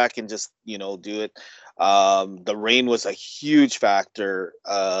quarterback and just do it. The rain was a huge factor,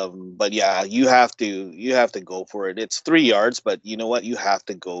 but yeah, you have to go for it. It's 3 yards, but you know what? You have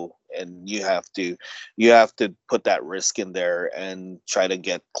to go, and you have to put that risk in there and try to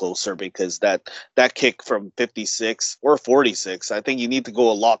get closer, because that kick from 56 or 46, I think you need to go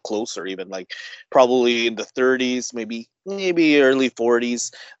a lot closer, even like probably in the 30s, maybe early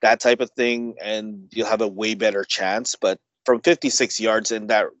 40s, that type of thing, and you'll have a way better chance. But from 56 yards in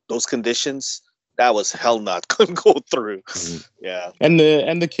those conditions, that was hell not going to go through. Yeah. And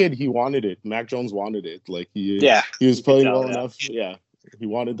the kid, he wanted it. Mac Jones wanted it. Like he was playing well enough. Yeah. He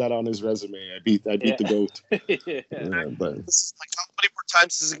wanted that on his resume. I beat the GOAT. But how many more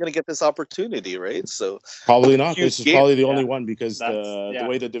times is he going to get this opportunity, right? So probably not. This is probably the only one, because the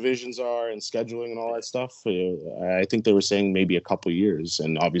way the divisions are and scheduling and all that stuff. I think they were saying maybe a couple years,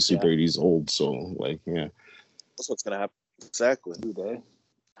 and obviously Brady's old, so that's what's going to happen. Exactly.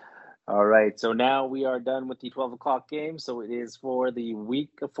 All right, so now we are done with the 12 o'clock game. So it is for the week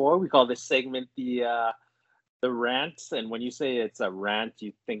 4. We call this segment the rants. And when you say it's a rant,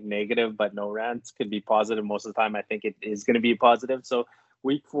 you think negative, but no, rants could be positive. Most of the time, I think it is going to be positive. So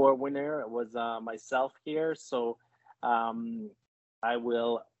week 4 winner was myself here. So I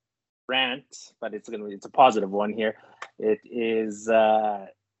will rant, but it's a positive one here. It is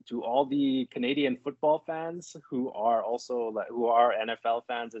to all the Canadian football fans who are NFL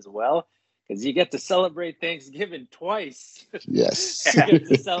fans as well, because you get to celebrate Thanksgiving twice. Yes. You get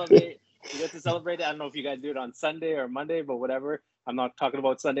to celebrate. I don't know if you guys do it on Sunday or Monday, but whatever. I'm not talking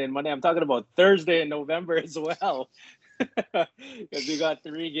about Sunday and Monday. I'm talking about Thursday in November as well. Because we got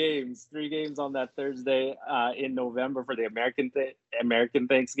 3 games on that Thursday in November for the American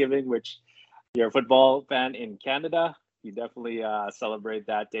Thanksgiving, which you're a football fan in Canada, you definitely celebrate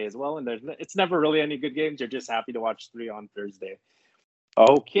that day as well. And it's never really any good games. You're just happy to watch 3 on Thursday.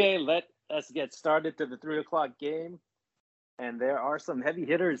 Okay, let us get started to the 3 o'clock game. And there are some heavy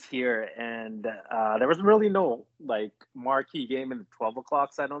hitters here. And there was really no marquee game in the 12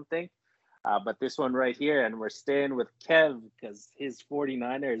 o'clocks, I don't think. But this one right here, and we're staying with Kev because his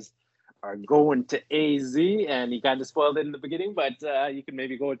 49ers are going to AZ, and you kind of spoiled it in the beginning, but you can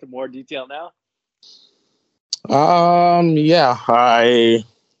maybe go into more detail now. Yeah,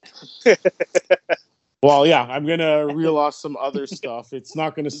 Well, yeah, I'm gonna reel off some other stuff. It's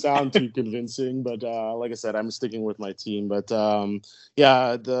not gonna sound too convincing, but like I said, I'm sticking with my team. But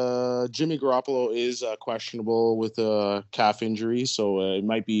yeah, the Jimmy Garoppolo is questionable with a calf injury, so it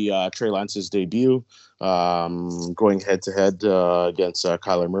might be Trey Lance's debut, going head to head against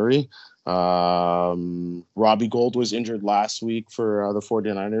Kyler Murray. Robbie Gould was injured last week for the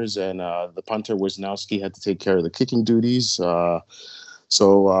 49ers, and the punter Wisnowski had to take care of the kicking duties.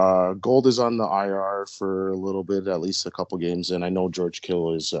 So Gold is on the IR for a little bit, at least a couple games, and I know George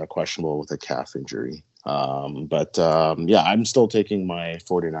Kittle is questionable with a calf injury. But yeah, I'm still taking my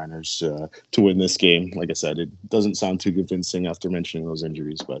 49ers to win this game. Like I said, it doesn't sound too convincing after mentioning those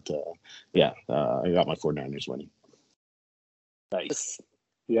injuries, but yeah, I got my 49ers winning. Nice.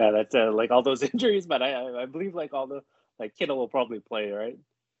 Yeah, that's like all those injuries, but I believe like all the Kittle will probably play, right?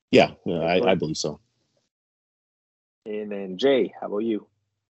 Yeah, I believe so. And then Jay, how about you?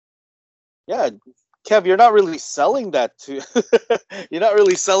 Yeah, Kev, you're not really selling that too. You're not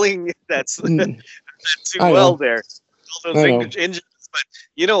really selling that too well there. All those injuries, but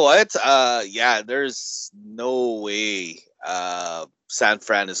you know what? Yeah, there's no way San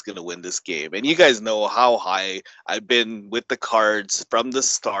Fran is going to win this game, and you guys know how high I've been with the Cards from the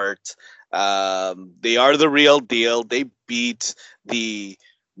start. They are the real deal. They beat the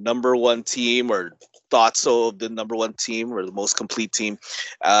number one team, or thought so, of the number one team, or the most complete team.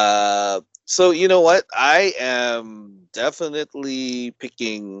 So you know what? I am definitely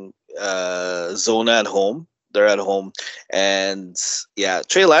picking Zona at home. They're at home, and yeah,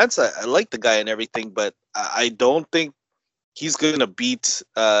 Trey Lance. I like the guy and everything, but I don't think he's gonna beat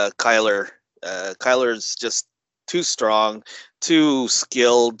Kyler. Kyler's just too strong, too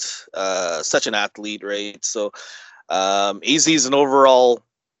skilled, such an athlete, right? So AZ is an overall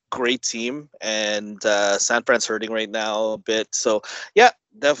great team, and San Fran's hurting right now a bit. So yeah,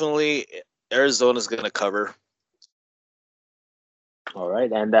 definitely Arizona's going to cover. All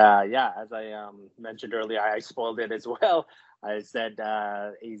right, and yeah, as I mentioned earlier, I spoiled it as well. I said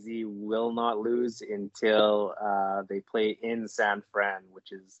AZ will not lose until they play in San Fran,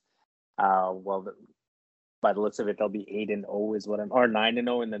 which is well, by the looks of it, they'll be 8-0 is what I'm, or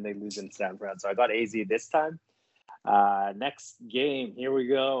 9-0, and then they lose in San Fran. So I got AZ this time. Next game, here we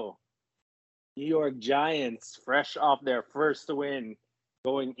go. New York Giants, fresh off their first win,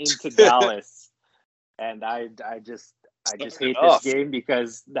 going into Dallas, and I just hate this game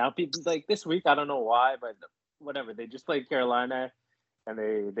because now people like this week. I don't know why, but whatever. They just played Carolina,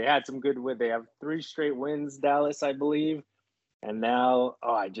 and they had some good wins. They have 3 straight wins, Dallas, I believe, and now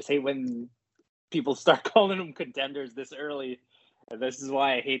I just hate when people start calling them contenders this early, and this is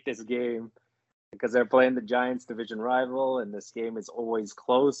why I hate this game. Because they're playing the Giants' division rival, and this game is always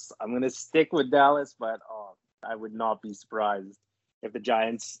close. I'm going to stick with Dallas, but I would not be surprised if the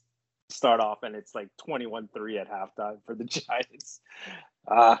Giants start off and it's like 21-3 at halftime for the Giants.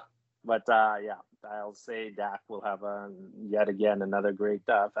 But yeah, I'll say Dak will have yet again another great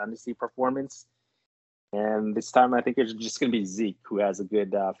fantasy performance. And this time I think it's just going to be Zeke who has a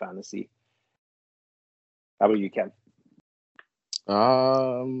good fantasy. How about you, Ken?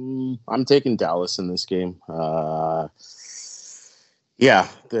 I'm taking Dallas in this game. Yeah,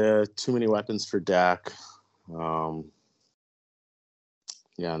 the too many weapons for Dak.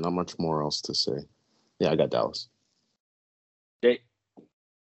 Yeah, not much more else to say. Yeah, I got Dallas. Jay?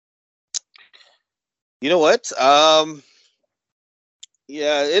 You know what?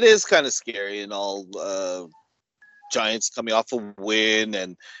 Yeah, it is kind of scary and all. Giants coming off a win,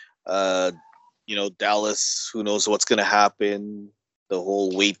 and Dallas, who knows what's going to happen, the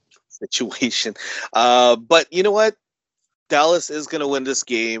whole weight situation. But you know what? Dallas is going to win this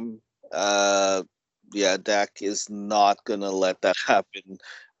game. Yeah, Dak is not going to let that happen.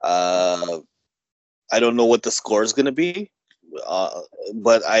 I don't know what the score is going to be,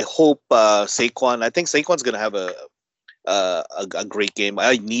 but I hope Saquon. I think Saquon's going to have a great game.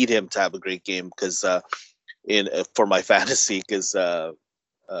 I need him to have a great game because for my fantasy, because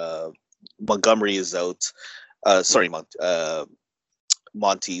Montgomery is out.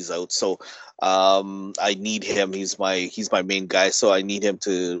 Monty's out, so I need him. He's my main guy, so I need him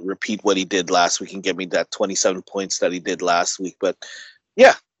to repeat what he did last week and get me that 27 points that he did last week. But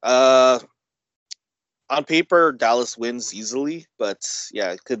yeah, on paper Dallas wins easily, but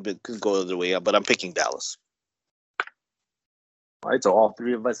yeah, it could go the other way. But I'm picking Dallas. All right, so all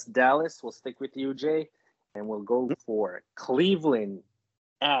 3 of us Dallas. We'll stick with you, Jay, and we'll go for Cleveland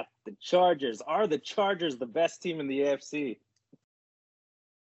at the Chargers. Are the Chargers the best team in the AFC?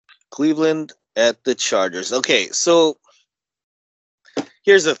 Cleveland at the Chargers. Okay, so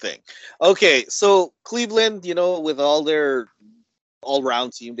here's the thing. Okay, so Cleveland, with all their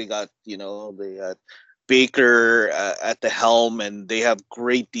all-round team, they got Baker at the helm, and they have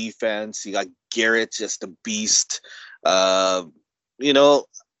great defense. You got Garrett, just a beast. Uh, you know,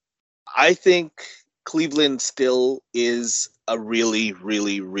 I think Cleveland still is a really,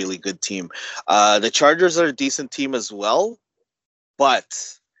 really, really good team. The Chargers are a decent team as well,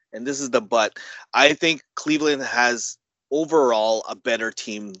 but, and this is the but, I think Cleveland has overall a better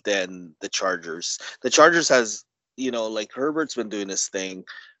team than the Chargers. The Chargers has, like Herbert's been doing his thing,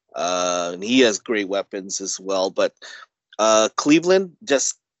 and he has great weapons as well. But Cleveland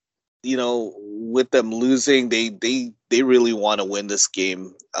just, with them losing, they really want to win this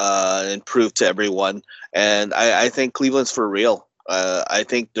game and prove to everyone. And I think Cleveland's for real. I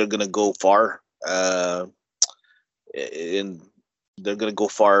think they're gonna go far. In They're going to go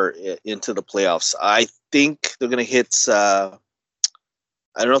far into the playoffs. I think they're going to hit. I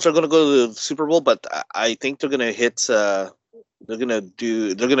don't know if they're going to go to the Super Bowl, but I think they're going to hit. They're going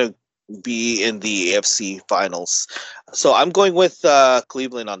to be in the AFC Finals. So I'm going with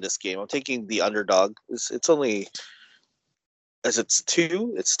Cleveland on this game. I'm taking the underdog. It's only as it's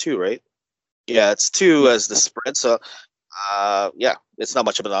two. It's two, right? Yeah, it's two as the spread. So yeah, it's not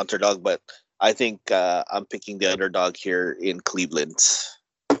much of an underdog, but I think I'm picking the underdog here in Cleveland.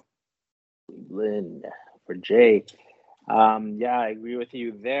 Cleveland for Jay. Yeah, I agree with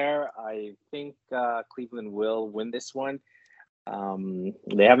you there. I think Cleveland will win this one.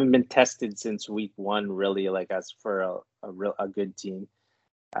 They haven't been tested since week one, really, like as for a good team.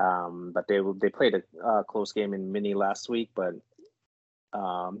 But they played a close game in mini last week, but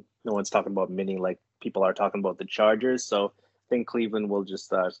no one's talking about mini like people are talking about the Chargers. So I think Cleveland will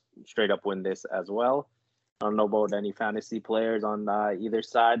just straight up win this as well. I don't know about any fantasy players on either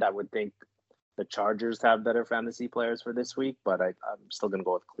side. I would think the Chargers have better fantasy players for this week, but I'm still going to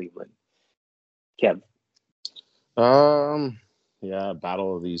go with Cleveland. Kev. Yeah,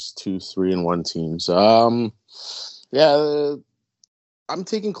 battle of these 2, 3, and 1 teams. Yeah, I'm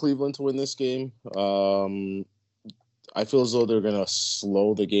taking Cleveland to win this game. I feel as though they're going to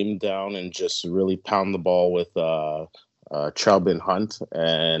slow the game down and just really pound the ball with Chubb and Hunt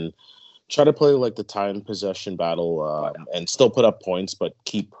and try to play like the time possession battle and still put up points, but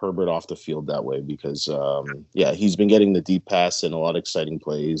keep Herbert off the field that way because, yeah, he's been getting the deep pass and a lot of exciting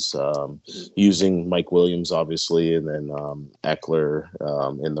plays using Mike Williams, obviously, and then Eckler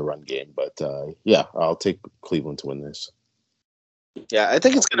in the run game. But, yeah, I'll take Cleveland to win this. Yeah, I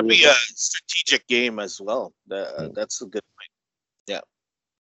think it's going to be a strategic game as well. That's a good point. Yeah.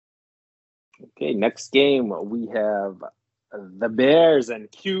 Okay, next game we have the Bears and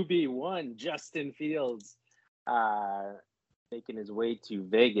QB1 Justin Fields making his way to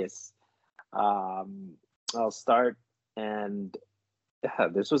Vegas. I'll start, and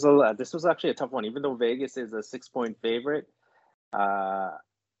this was actually a tough one. Even though Vegas is a 6-point favorite, I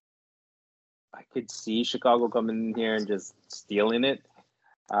could see Chicago coming in here and just stealing it.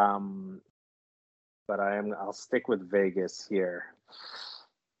 But I'll stick with Vegas here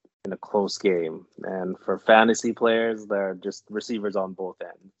in a close game. And for fantasy players, they're just receivers on both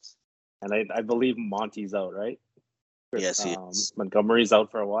ends. And I believe Monty's out, right? Yes, he is. Montgomery's out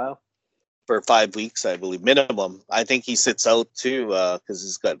for a while. For 5 weeks, I believe, minimum. I think he sits out too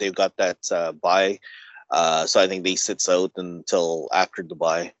because they've got that bye. So I think they sits out until after the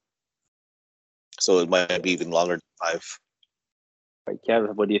bye. So it might be even longer than 5. All right,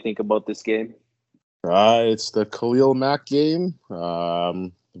 Kev, what do you think about this game? It's the Khalil Mack game.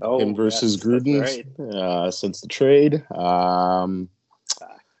 Him versus Gruden since the trade.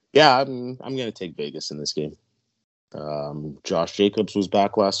 Yeah, I'm going to take Vegas in this game. Josh Jacobs was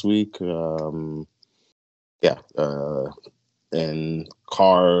back last week. And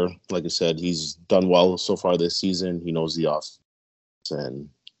Carr, like I said, he's done well so far this season. He knows the offense, and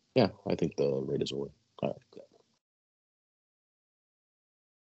yeah, I think the Raiders will win.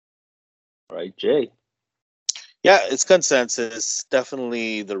 All right, Jay. Yeah, it's consensus.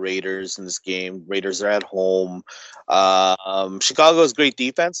 Definitely the Raiders in this game. Raiders are at home. Chicago's great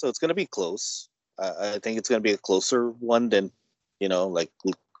defense, so it's going to be close. I think it's going to be a closer one than,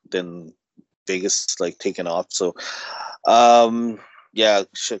 than Vegas taking off. So, yeah,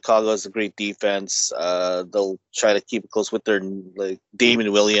 Chicago has a great defense. They'll try to keep it close with their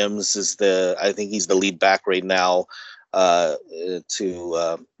Damon Williams I think he's the lead back right now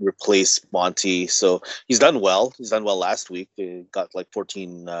to replace Monty. So he's done well. He's done well last week. He got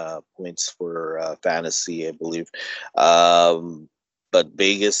 14 points for fantasy, I believe. But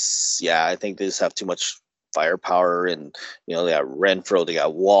Vegas, yeah, I think they just have too much firepower, and they got Renfro, they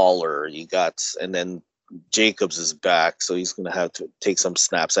got Waller, and then Jacobs is back, so he's gonna have to take some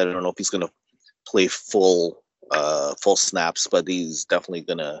snaps. I don't know if he's gonna play full snaps, but he's definitely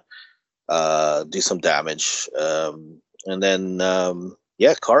gonna do some damage. And then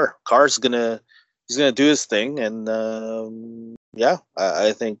Carr's he's gonna do his thing, and I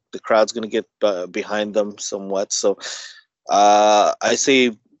think the crowd's gonna get behind them somewhat. So I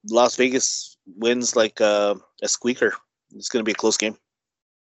say Las Vegas wins like a squeaker. It's gonna be a close game.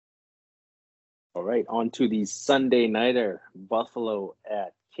 All right, on to the Sunday nighter. Buffalo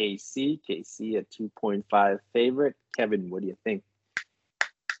at KC. KC at 2.5 favorite. Kevin, what do you think?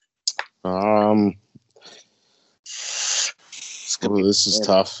 This is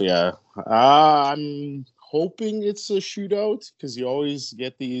tough. Yeah, I'm hoping it's a shootout because you always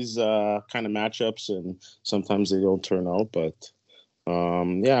get these kind of matchups, and sometimes they don't turn out. But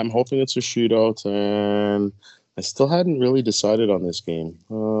I'm hoping it's a shootout, and I still hadn't really decided on this game.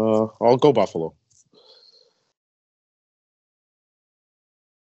 I'll go Buffalo.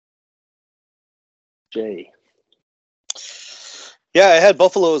 Jay. Yeah, I had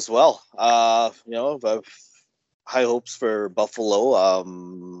Buffalo as well. I've high hopes for Buffalo.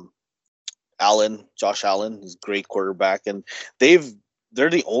 Josh Allen is a great quarterback, and they're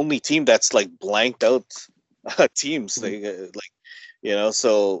the only team that's like blanked out teams.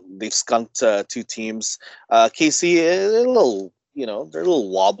 So they've skunked two teams. KC, they're a little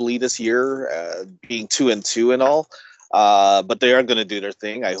wobbly this year, being 2-2 and all. But they are going to do their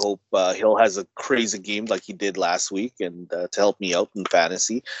thing. I hope Hill has a crazy game like he did last week, and to help me out in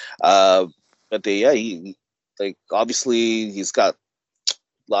fantasy. Obviously he's got a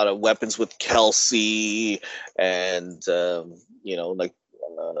lot of weapons with Kelsey and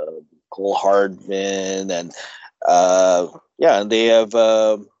Cole Hardman, and and they have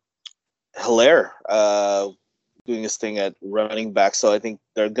Hilaire doing his thing at running back. So I think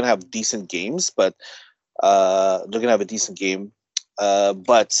they're going to have decent games, but. They're gonna have a decent game,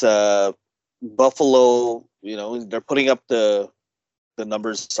 but Buffalo, they're putting up the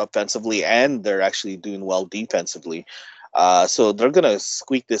numbers offensively, and they're actually doing well defensively. So they're gonna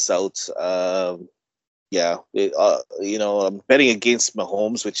squeak this out. I'm betting against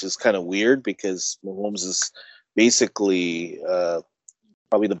Mahomes, which is kind of weird because Mahomes is basically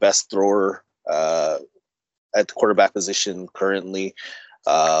probably the best thrower at the quarterback position currently.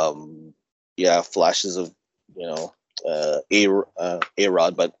 Flashes of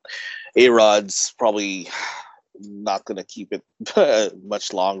A-Rod, but A-Rod's probably not going to keep it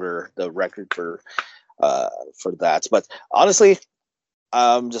much longer, the record for that. But honestly,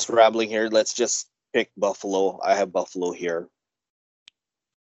 I'm just rambling here. Let's just pick Buffalo. I have Buffalo here.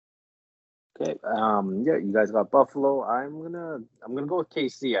 Okay. You guys got Buffalo. I'm gonna go with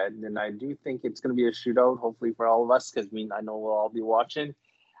KC, and I do think it's gonna be a shootout. Hopefully for all of us, because I know we'll all be watching.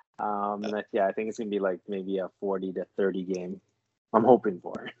 I think it's gonna be like maybe a 40-30 game. I'm hoping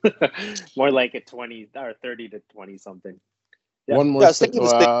for more like a 20 or 30-20 something. Yeah. One more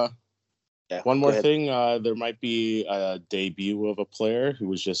thing. There might be a debut of a player who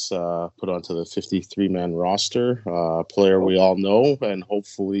was just put onto the 53-man roster. Player we all know, and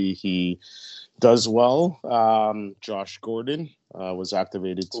hopefully he does well. Josh Gordon was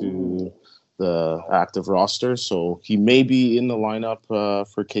activated to the active roster, so he may be in the lineup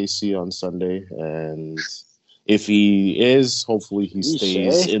for KC on Sunday, and if he is, hopefully he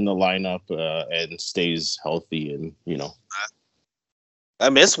stays in the lineup and stays healthy, and I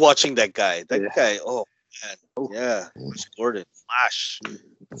miss watching that guy. Guy, oh man, yeah, Gordon, Flash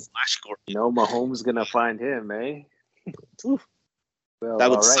Gordon. Mahomes gonna find him, eh? Well, all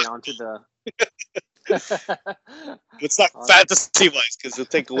right, on to the. It's not fantasy wise because it'll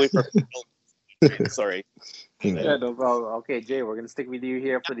take away from. Sorry. Yeah, no problem. Okay, Jay, we're gonna stick with you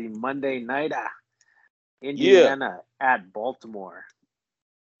here for the Monday nighter. Indiana at Baltimore.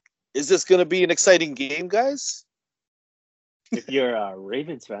 Is this gonna be an exciting game, guys? If you're a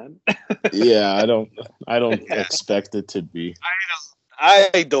Ravens fan. Yeah, I don't expect it to be.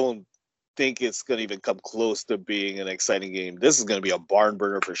 I don't think it's gonna even come close to being an exciting game. This is gonna be a barn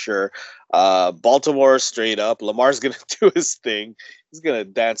burner for sure. Baltimore straight up. Lamar's gonna do his thing. He's gonna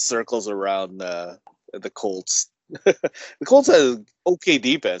dance circles around the Colts. The Colts have okay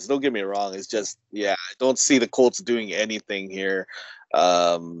defense. Don't get me wrong. It's just I don't see the Colts doing anything here.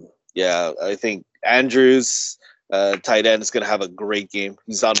 I think Andrews, tight end, is gonna have a great game.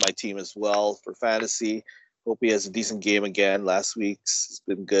 He's on my team as well for fantasy. Hope he has a decent game again. Last week's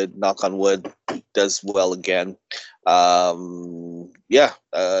been good. Knock on wood. Does well again. I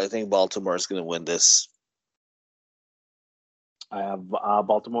think Baltimore is going to win this. I have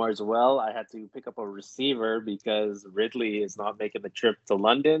Baltimore as well. I had to pick up a receiver because Ridley is not making the trip to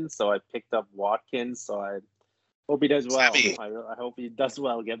London, so I picked up Watkins. So I hope he does well. Sammy. I hope he does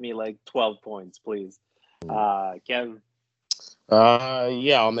well. Get me like 12 points, please. Kev.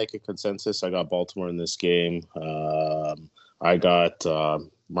 Yeah, I'll make a consensus. I got Baltimore in this game. I got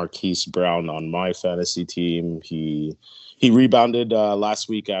Marquise Brown on my fantasy team. He rebounded last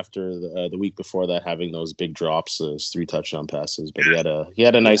week after the week before that, having those big drops, those 3 touchdown passes. But he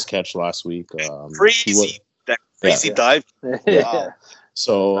had a nice catch last week. Crazy dive. Wow.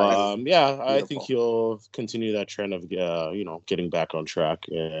 So Nice. I think he'll continue that trend of getting back on track.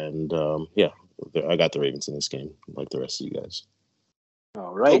 And I got the Ravens in this game, like the rest of you guys.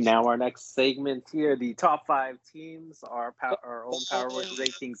 All right, now our next segment here, the top 5 teams, our own Power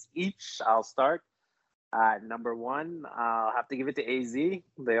rankings each. I'll start. Number 1, I'll have to give it to AZ.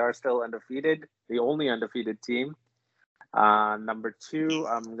 They are still undefeated, the only undefeated team. Number 2,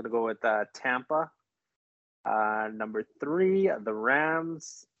 I'm going to go with Tampa. Number 3, the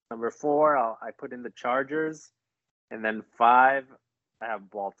Rams. Number 4, I put in the Chargers. And then 5, I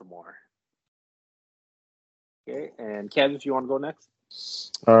have Baltimore. Okay, and Kev, if you want to go next.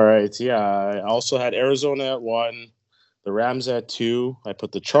 All right, yeah. I also had Arizona at 1, the Rams at 2. I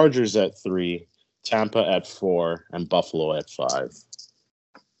put the Chargers at 3, Tampa at 4, and Buffalo at 5.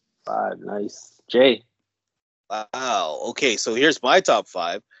 5, nice. Jay. Wow. Okay, so here's my top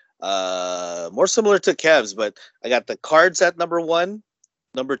 5. More similar to Kev's, but I got the Cards at number 1.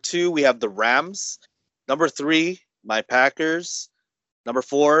 Number 2, we have the Rams. Number 3, my Packers. Number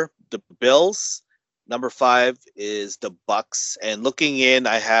 4, the Bills. Number 5 is the Bucks. And looking in,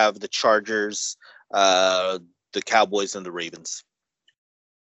 I have the Chargers, the Cowboys, and the Ravens.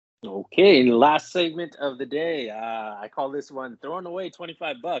 Okay, last segment of the day. I call this one throwing away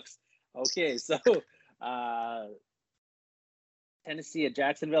 $25. Okay, so Tennessee at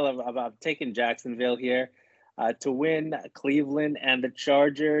Jacksonville. I've taken Jacksonville here to win. Cleveland and the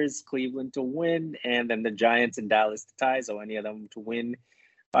Chargers. Cleveland to win, and then the Giants and Dallas to tie. So any of them to win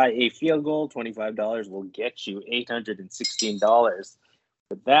by a field goal. $25 will get you $816.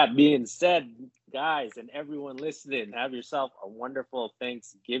 With that being said, guys, and everyone listening, have yourself a wonderful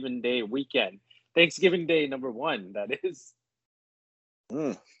Thanksgiving Day weekend. Thanksgiving Day number 1, that is.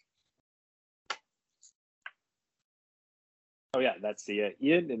 Oh, yeah, that's the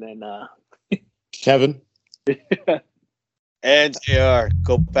Ian, and then Kevin. And JR,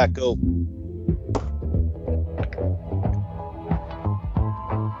 go back, go.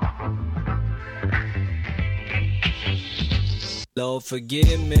 Lord,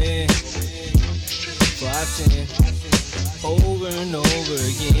 forgive me for I sin over and over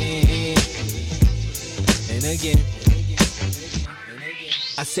again and again.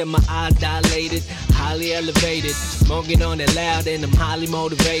 I said my eyes dilated, highly elevated, smoking on it loud, and I'm highly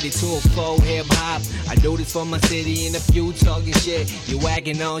motivated to a full hip hop. I do this for my city, and if you talking shit, you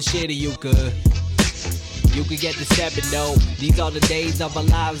whacking on shit, or you could get the stepping though. These are the days of our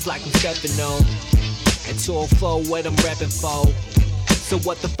lives, like I'm stepping on. And 204, what I'm repping for. So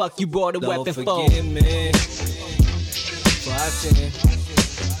what the fuck you brought a weapon for? Forgive me for I sin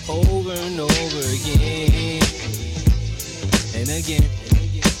over and over again and again.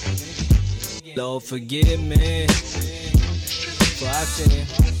 Lord, forgive me for I sin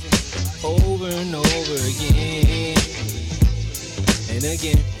over and over again and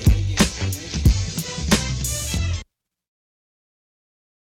again.